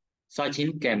ပေါ့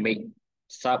searching can make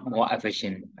search more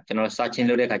efficient ကျွန်တော် searching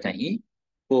လုပ်တဲ့အခါကျရင်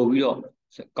ပို့ပြီးတော့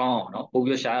ကောင်းအောင်နော်ပို့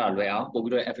ပြီးတော့ရှာရတာလွယ်အောင်ပို့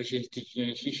ပြီးတော့ efficiency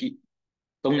ရှိ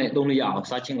သုံးလို့ရအောင်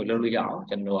searching ကိုလုပ်လို့ရအောင်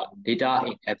ကျွန်တော်တို့က data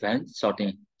in advance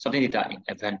sorting data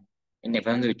in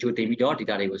advance ကိုကြိုတင်ပြီးတော့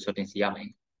data တွေကို sorting စီရမယ်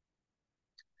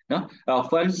နော်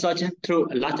when searching through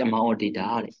a large amount of data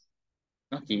တဲ့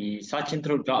နော်ဒီ searching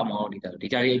through large amount of data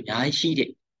တွေအများကြီးရှိတဲ့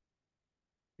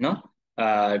နော်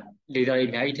data တွေ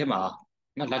အများကြီးထဲမှာ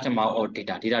နော် large amount of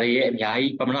data တွေရဲ့အများ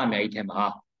ကြီးပမာဏအများကြီးထဲမှာ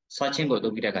searching ကို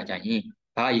သုံးပြီးတဲ့အခါကျရင်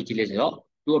ဘာအရေးကြီးလဲဆိုတော့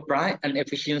to apply an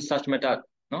efficient search method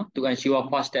နော် to ensure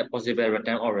fastest possible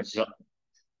return or result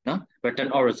နော် return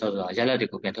or result ဆိုတာရလဒ်တွေ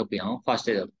ကိုပြန်ထုတ်ပေးအောင်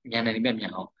fastest မြန်နိုင်မြ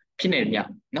န်အောင်ဖြစ်နိုင်မြန်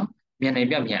နော်မြန်နိုင်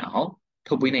မြန်အောင်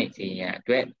ထုတ်ပေးနိုင်စေရန်အ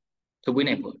တွက်ထုတ်ပေး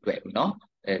နိုင်ဖို့အတွက်နော်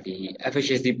ဒီ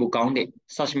efficiency ပိုကောင်းတဲ့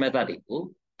search method တွေကို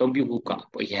အသုံးပြုဖို့က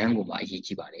အရန်ကိုမှအရေး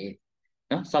ကြီးပါတယ်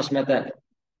နော် search method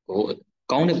ကို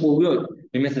ကောင်းတဲ့ပို့ပြီးတော့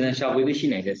မြန်မြန်ဆန်ဆန်ရှာဖွေသိရှိ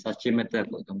နိုင်တဲ့ search method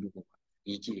ကိုအသုံးပြုဖို့အ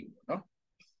ရေးကြီးတယ်ပေါ့နော်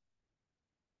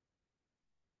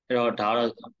အဲ့တော့ဒါကတော့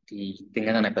ဒီသင်ခ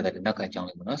န်းစာနဲ့ပတ်သက်တဲ့နောက်ခံအကြောင်း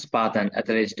လေးပေါ့နော် Spartan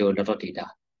Athletics တို့ lot of data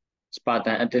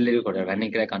Spartan athlete ကိုခေါ်တဲ့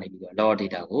running crack ကနေပြီးတော့ raw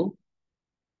data ကို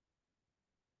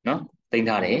နော်တင်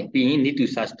ထားတယ်ပြီးရင် need to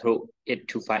search through it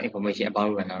to find information about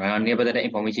runner နဲ့ပတ်သက်တဲ့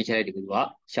information ချက်လက်တွေကိုသူက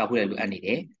ရှာဖွေရလိုအပ်နေတ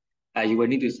ယ်you will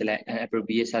need to select an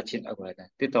appropriate searching algorithm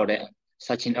တစ်တော်တဲ့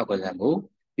searching algorithm ကို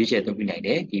ရွေးချယ်သုံးပြနိုင်တ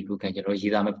ယ်ဒီ program ကျွန်တော်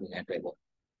ရေးသားမယ့် program အတွက်ပေါ့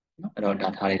နော်အဲ့တော့ဒါ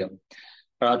ထားလိုက်တော့အဲ့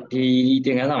တော့ဒီသ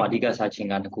င်ခန်းစာမှာအဓိက searching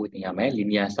ကတစ်ခုသင်ရမယ်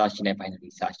linear search နဲ့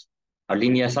binary search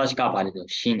linear search ကဘာလဲဆို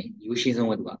ရှင်းတယ်ရိုးရှင်းဆုံး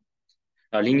ပဲသူက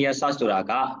linear search ဆိုတာ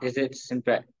က this is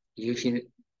simple ရိုးရှင်း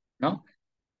နော်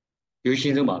ရိုးရှ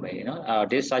င်းဆုံးပါပဲเนาะ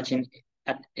this searching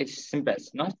at its simplest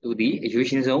เนาะသူဒီရိုး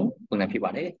ရှင်းဆုံးပုံစံဖြစ်ပါ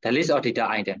တယ် the list of data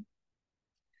item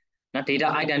เนาะ data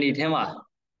item တွေထဲမှာ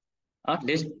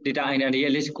list data item တွေ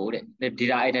ရဲ့ list ကိုတဲ့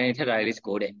data item တွေထည့်ထားတဲ့ list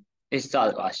ကိုတဲ့ list ဆို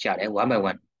တာရှာတယ် one by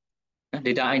one เนาะ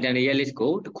data item တွေရဲ့ list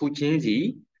ကိုတစ်ခုချင်းစီ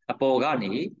အပေါ်က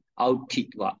နေအောက်ထိက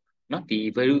เนาะဒီ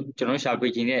value ကျွန်တော်ရှာ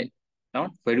တွေ့ခြင်းနဲ့เนาะ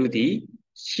value ဒီ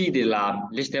ရှိသလား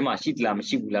list ထဲမှာရှိသလားမ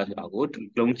ရှိဘူးလားဆိုတာကိုဒီ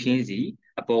လုံးချင်းစီ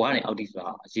အပေါ်ကနေအောက်ထိဆို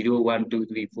တာ0 1 2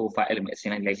 3 4 5အဲ့လိုမျိုးအစ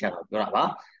င်းလိုက်ရှာတာပြောတာပါ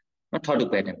เนาะ top to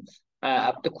bottom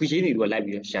တစ်ခုချင်းစီကိုလိုက်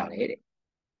ပြီးတော့ရှာတယ်တဲ့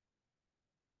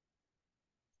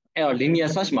အဲ့တော့ linear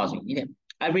search မှာဆိုရင်တဲ့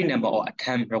every number or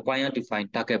attempt required to find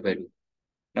target value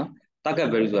เนาะ target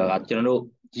value ဆိုတာကကျွန်တော်တို့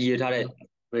ရည်ရထားတဲ့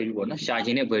value ပေါ့เนาะရှာခြ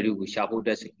င်းတဲ့ value ကိုရှာဖို့အ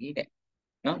တွက်ဆိုရင်တဲ့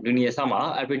เนาะ linear search မှာ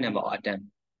every number or attempt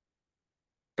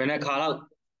ဘယ်နှခါလောက်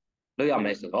လုပ်ရမ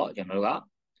လဲဆိုတော့ကျွန်တော်တို့က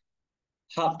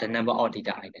half the number of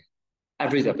data item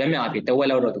average ဆိုပြမြအဖြစ်တစ်ဝက်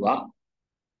လောက်တော့သူက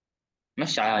မ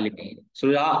ရှာရလိမ့်မယ်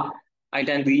ဆိုတော့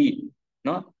item ဒီ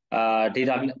နော်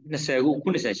data 20ခု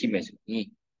20ရှိမယ်ဆိုရင်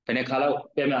ဘယ်နှခါလောက်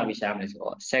ပြမြပြီးရှာရမလဲဆို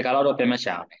တော့10ခါလောက်တော့ပြမြ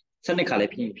ရှာရမယ်12ခါလည်း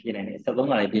ဖြစ်နိုင်တယ်13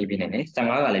ခါလည်းဖြစ်နိုင်တယ်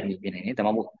15ခါလည်းဖြစ်နိုင်တယ်ဒါ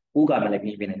မှမဟုတ်9ခါလည်း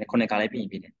ဖြစ်နိုင်တယ်9ခါလည်းဖြစ်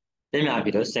နိုင်တယ်ပြမြ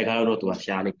ပြီးတော့10ခါလောက်တော့သူက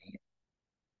ရှာလိမ့်မယ်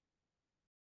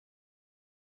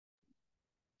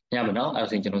ရပါတော့အဲ့ဒါ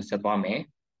ဆိုရင်ကျွန်တော်ဆက်သွားမယ်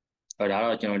ဒါ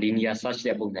တော့ကျွန်တော် linear search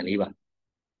တဲ့ပုံစံလေးပါ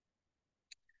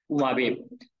ဥပမာပြ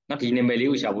နော်ဒီ name လေး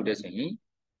ကိုရှာဖို့တက်ဆိုရင်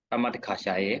ပထမတစ်ခါ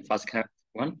ရှာရဲ first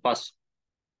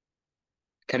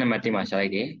ခဏမှတင်မှာရှာလို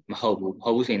က်တယ်မဟုတ်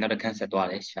ဘူးဆိုရင်နောက်တစ်ခါဆက်သွား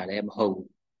တယ်ရှာတယ်မဟုတ်ဘူး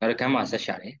နောက်တစ်ခါမှဆက်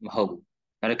ရှာတယ်မဟုတ်ဘူး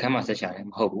နောက်တစ်ခါမှဆက်ရှာတယ်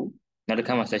မဟုတ်ဘူးနောက်တစ်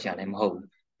ခါမှဆက်ရှာတယ်မဟုတ်ဘူး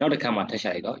နောက်တစ်ခါမှထပ်ရှာ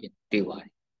လိုက်တော့တွေ့ပါတ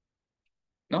ယ်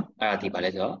နော်အဲ့ဒါဒီပါလဲ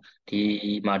ဆိုတော့ဒီ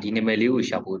မှာဒီ name လေးကို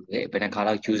ရှာဖို့အတွက်ဘယ်နှခါ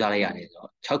လောက်ကြိုးစားလိုက်ရတယ်ဆိုတော့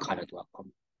6ခါတော့သူက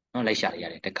နော်လိုက်ရှာလိုက်ရ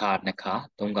တယ်တစ်ခါနှစ်ခါ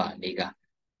သုံးခါလေးခါ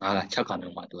ငါးခါ6ခါ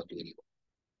မျိုးမှသူကတွေ့တယ်ပေါ့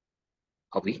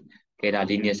ဟုတ်ပြီကဲဒါ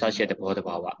linear search ရဲ့သဘောတ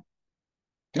ဘာဝ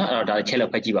နော်အဲ့တော့ဒါချက်လော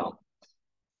က်ဖတ်ကြည့်ပါဦး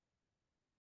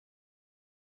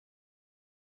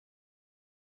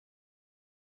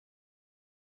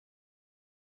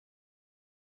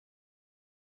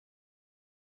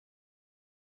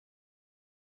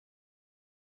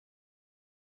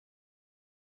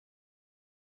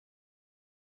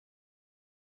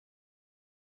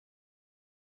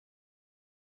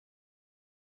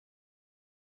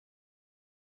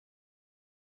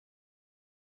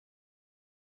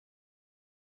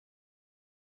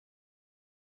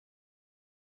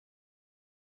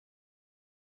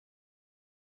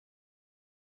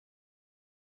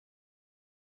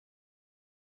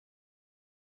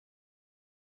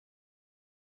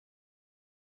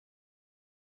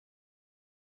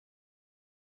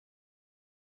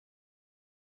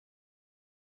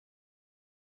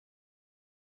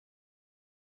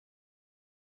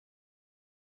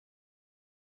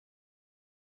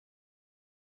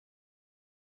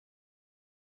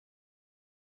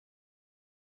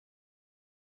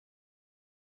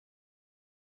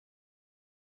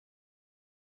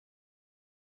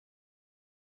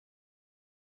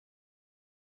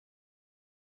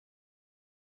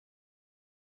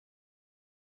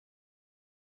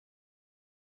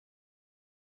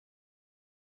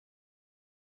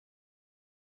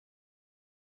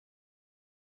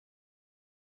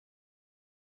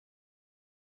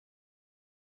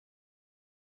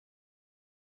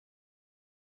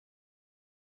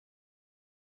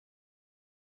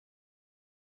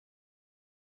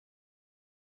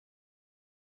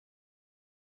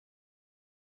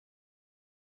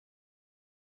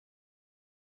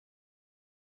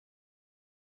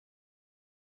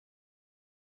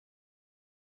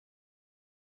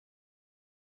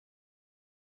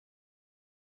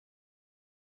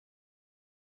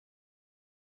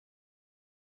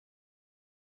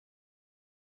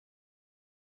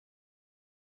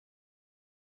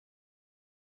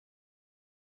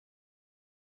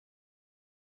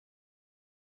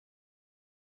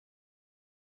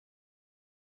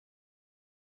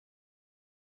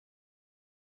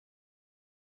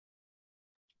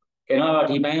ကဲတော့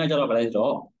ဒီဘိုင်းကကျတော့ဗလဲဆို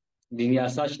တော့ linear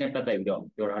search နဲ့ပတ်သက်ပြီးတော့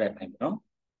ပြောထားတဲ့ဘိုင်းပေါ့နော်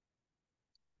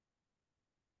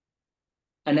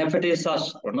analytic search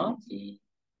ပေါ့နော်ဒီ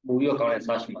movie or comment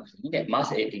search marks.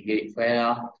 Must indicate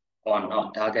whether or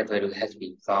not target value has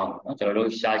been found. So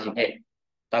charging it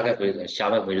target value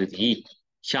sharp value the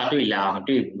sharp la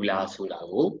to la sula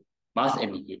must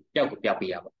indicate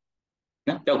Piaku.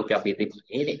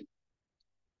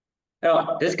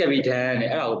 No, this can be done.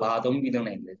 Don't be the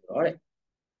language. All right.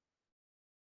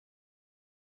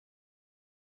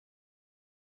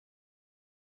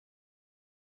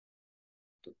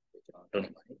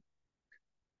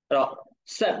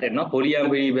 Set it, no? Bodiam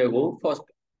very go first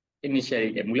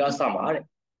initially the Mula Samar,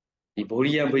 the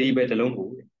Bodiam very better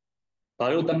long.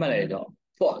 Baru Tamaledo,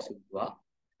 force,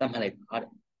 Tamale.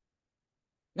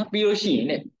 Not be in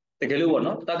it. The Galu,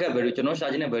 not Taka very, no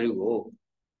Sajin very go.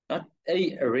 Not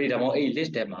a read among a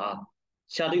list them are.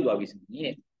 Shadu Babis,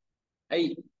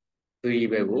 a very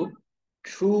go,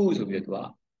 true to be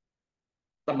to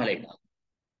Tamale.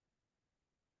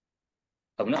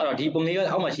 Not a deep on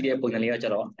how much they put in the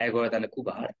Charo, Agora than the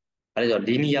Cuba. A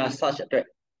linear such a threat.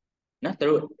 Not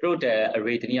through the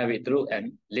rate near through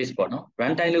and list for no.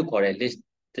 Runtime look for a list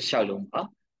the shalom.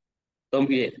 Don't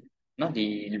be it. Not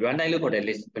the runtime look for the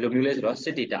list, Pelumulus or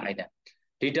city item.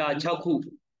 Data chaku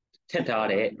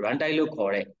tetare, runtime look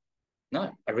for it.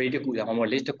 Not a radio cool, a more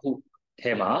list of cool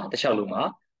tema, the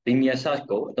shaloma, linear such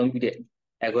go, don't be it.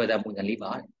 Agora than put and leave.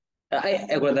 I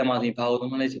agora than Martin Powell, the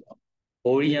Malaysia.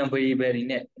 Orian very very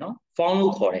net, no?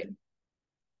 Found correct.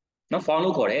 No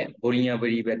found correct, Orian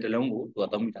very better long to a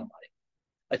tomita.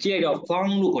 A chair of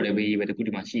found look or a way with the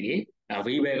good machine, a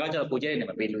way where I got a project and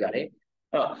a bit at it.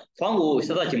 Found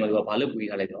Sadachim of Palu, we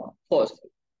had it on. First,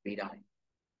 we die.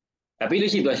 A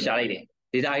village was shy.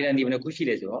 This island even a cushy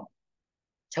as well.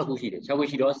 Chakushi,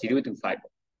 0 to 5.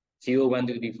 0, 1,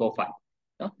 2, 3, 4, 5.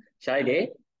 No, shy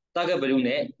day, Taga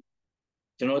balloon,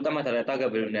 General Tamata Taga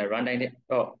balloon, run in.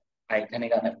 Oh, I can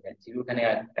get 0 can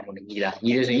get Nila.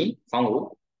 Neither found.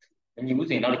 And you would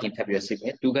not get your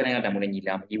signal, 2 can get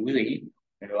Nila. You will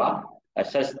a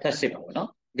such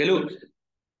no? Galo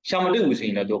Shamadu was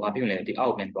in a dog the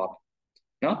outland bob.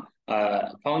 No,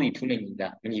 found the tuning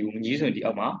that when you use the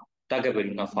Ama,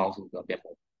 Tagaveru not found to the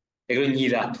people. The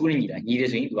Nila, tuning it,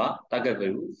 neither in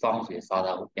Tagaveru found his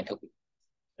father and took it.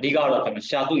 Regard of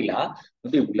Shatuila,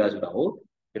 the Bulazao,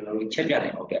 check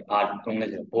out art from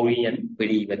the Orion,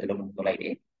 very better like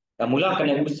it. The Mulak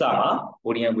and Musama,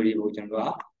 Orion, very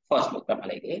first look up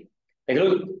like it. The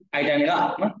group identity,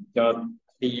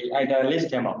 the either list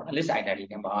them up, list identity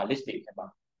them, list them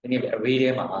up. Anyway, read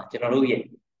them up,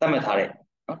 generally, Tamatare,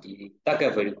 not the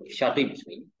Tagaveru, shutting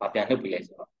between, Papiano Pilas,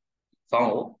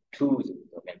 found two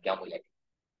and Gamulek.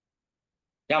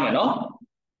 Yamano?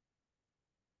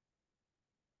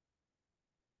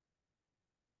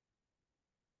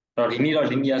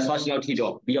 Linear social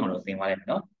teacher beyond the thing,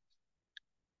 no?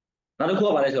 Not a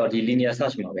cool about the linear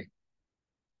search mode.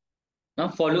 Now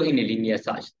follow in a linear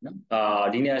search.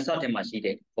 Linear search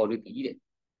machine follow the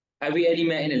every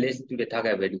element in a list to the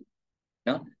target value.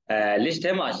 No, list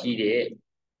machine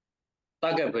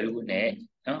target value.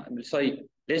 Sorry,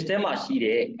 list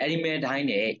machine element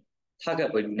high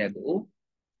target value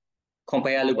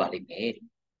compare look.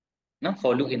 No,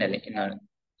 follow in a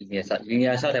linear search.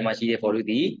 Linear search machine follow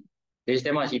the list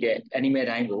machine anime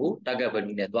time go target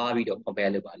value compare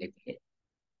look.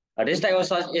 This type of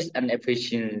search is an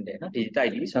efficient. This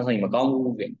type is something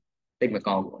take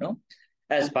no.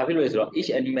 As popular as each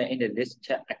element in the list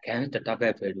check against the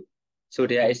target value. So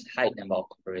there is high number of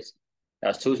comparison.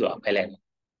 That's true. Pelen.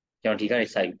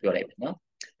 Is side pure no.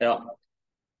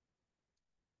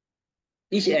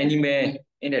 Each element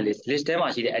in the list them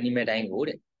actually the element dying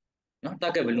good. No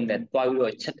target value that why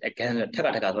we check against the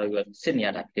target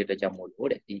senior data jam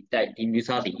mode. The type in use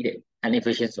and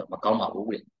efficiency of Macau.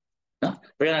 No,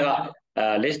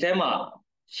 list them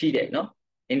she did no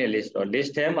in a list or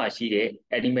list them she did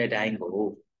anime dying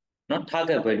go not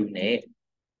target value ne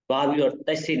Babi or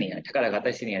Tessinia, Takaka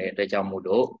Tessinia, the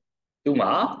Jamudo,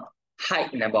 Tuma, high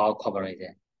number of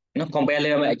comparison. No compare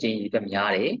them at the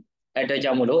Yari, at the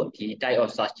Jamudo, the type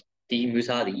of such the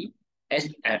Musadi as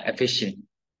efficient.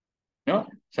 No,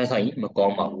 Sasai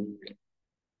Macoma.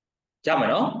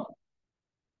 Jamano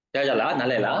Jajala,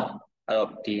 Nalela,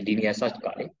 the linear search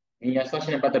guy. Linear search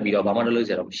about the bit of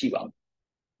Amadaloser of Shiva.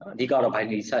 The god of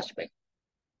binary search by.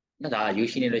 Not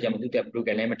usually the Jamu to look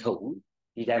at Lamato,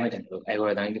 the damage and I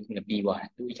were than looking at B1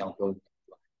 to each other.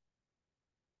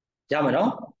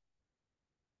 Jamano?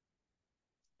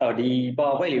 The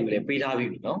power value will be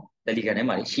no, the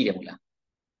Liganema is Shidamula.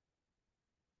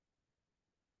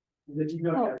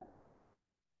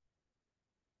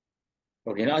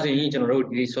 Okay, now the engine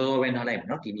road is so when I am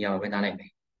not in your when I am.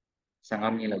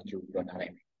 Sangami like you don't have.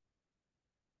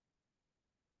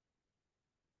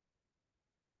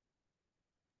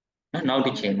 နော်နောက်တ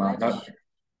စ်ချိန်မှာ goodbye နောက် teacher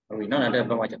ဟုတ်ပြီနောက်တဲ့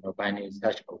ဘက်မှာကျွန်တော် binary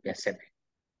search ကိုပြန်ဆက်မယ်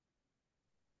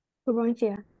Goodbye,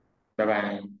 dear. bye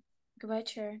bye goodbye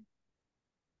teacher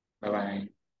bye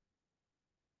bye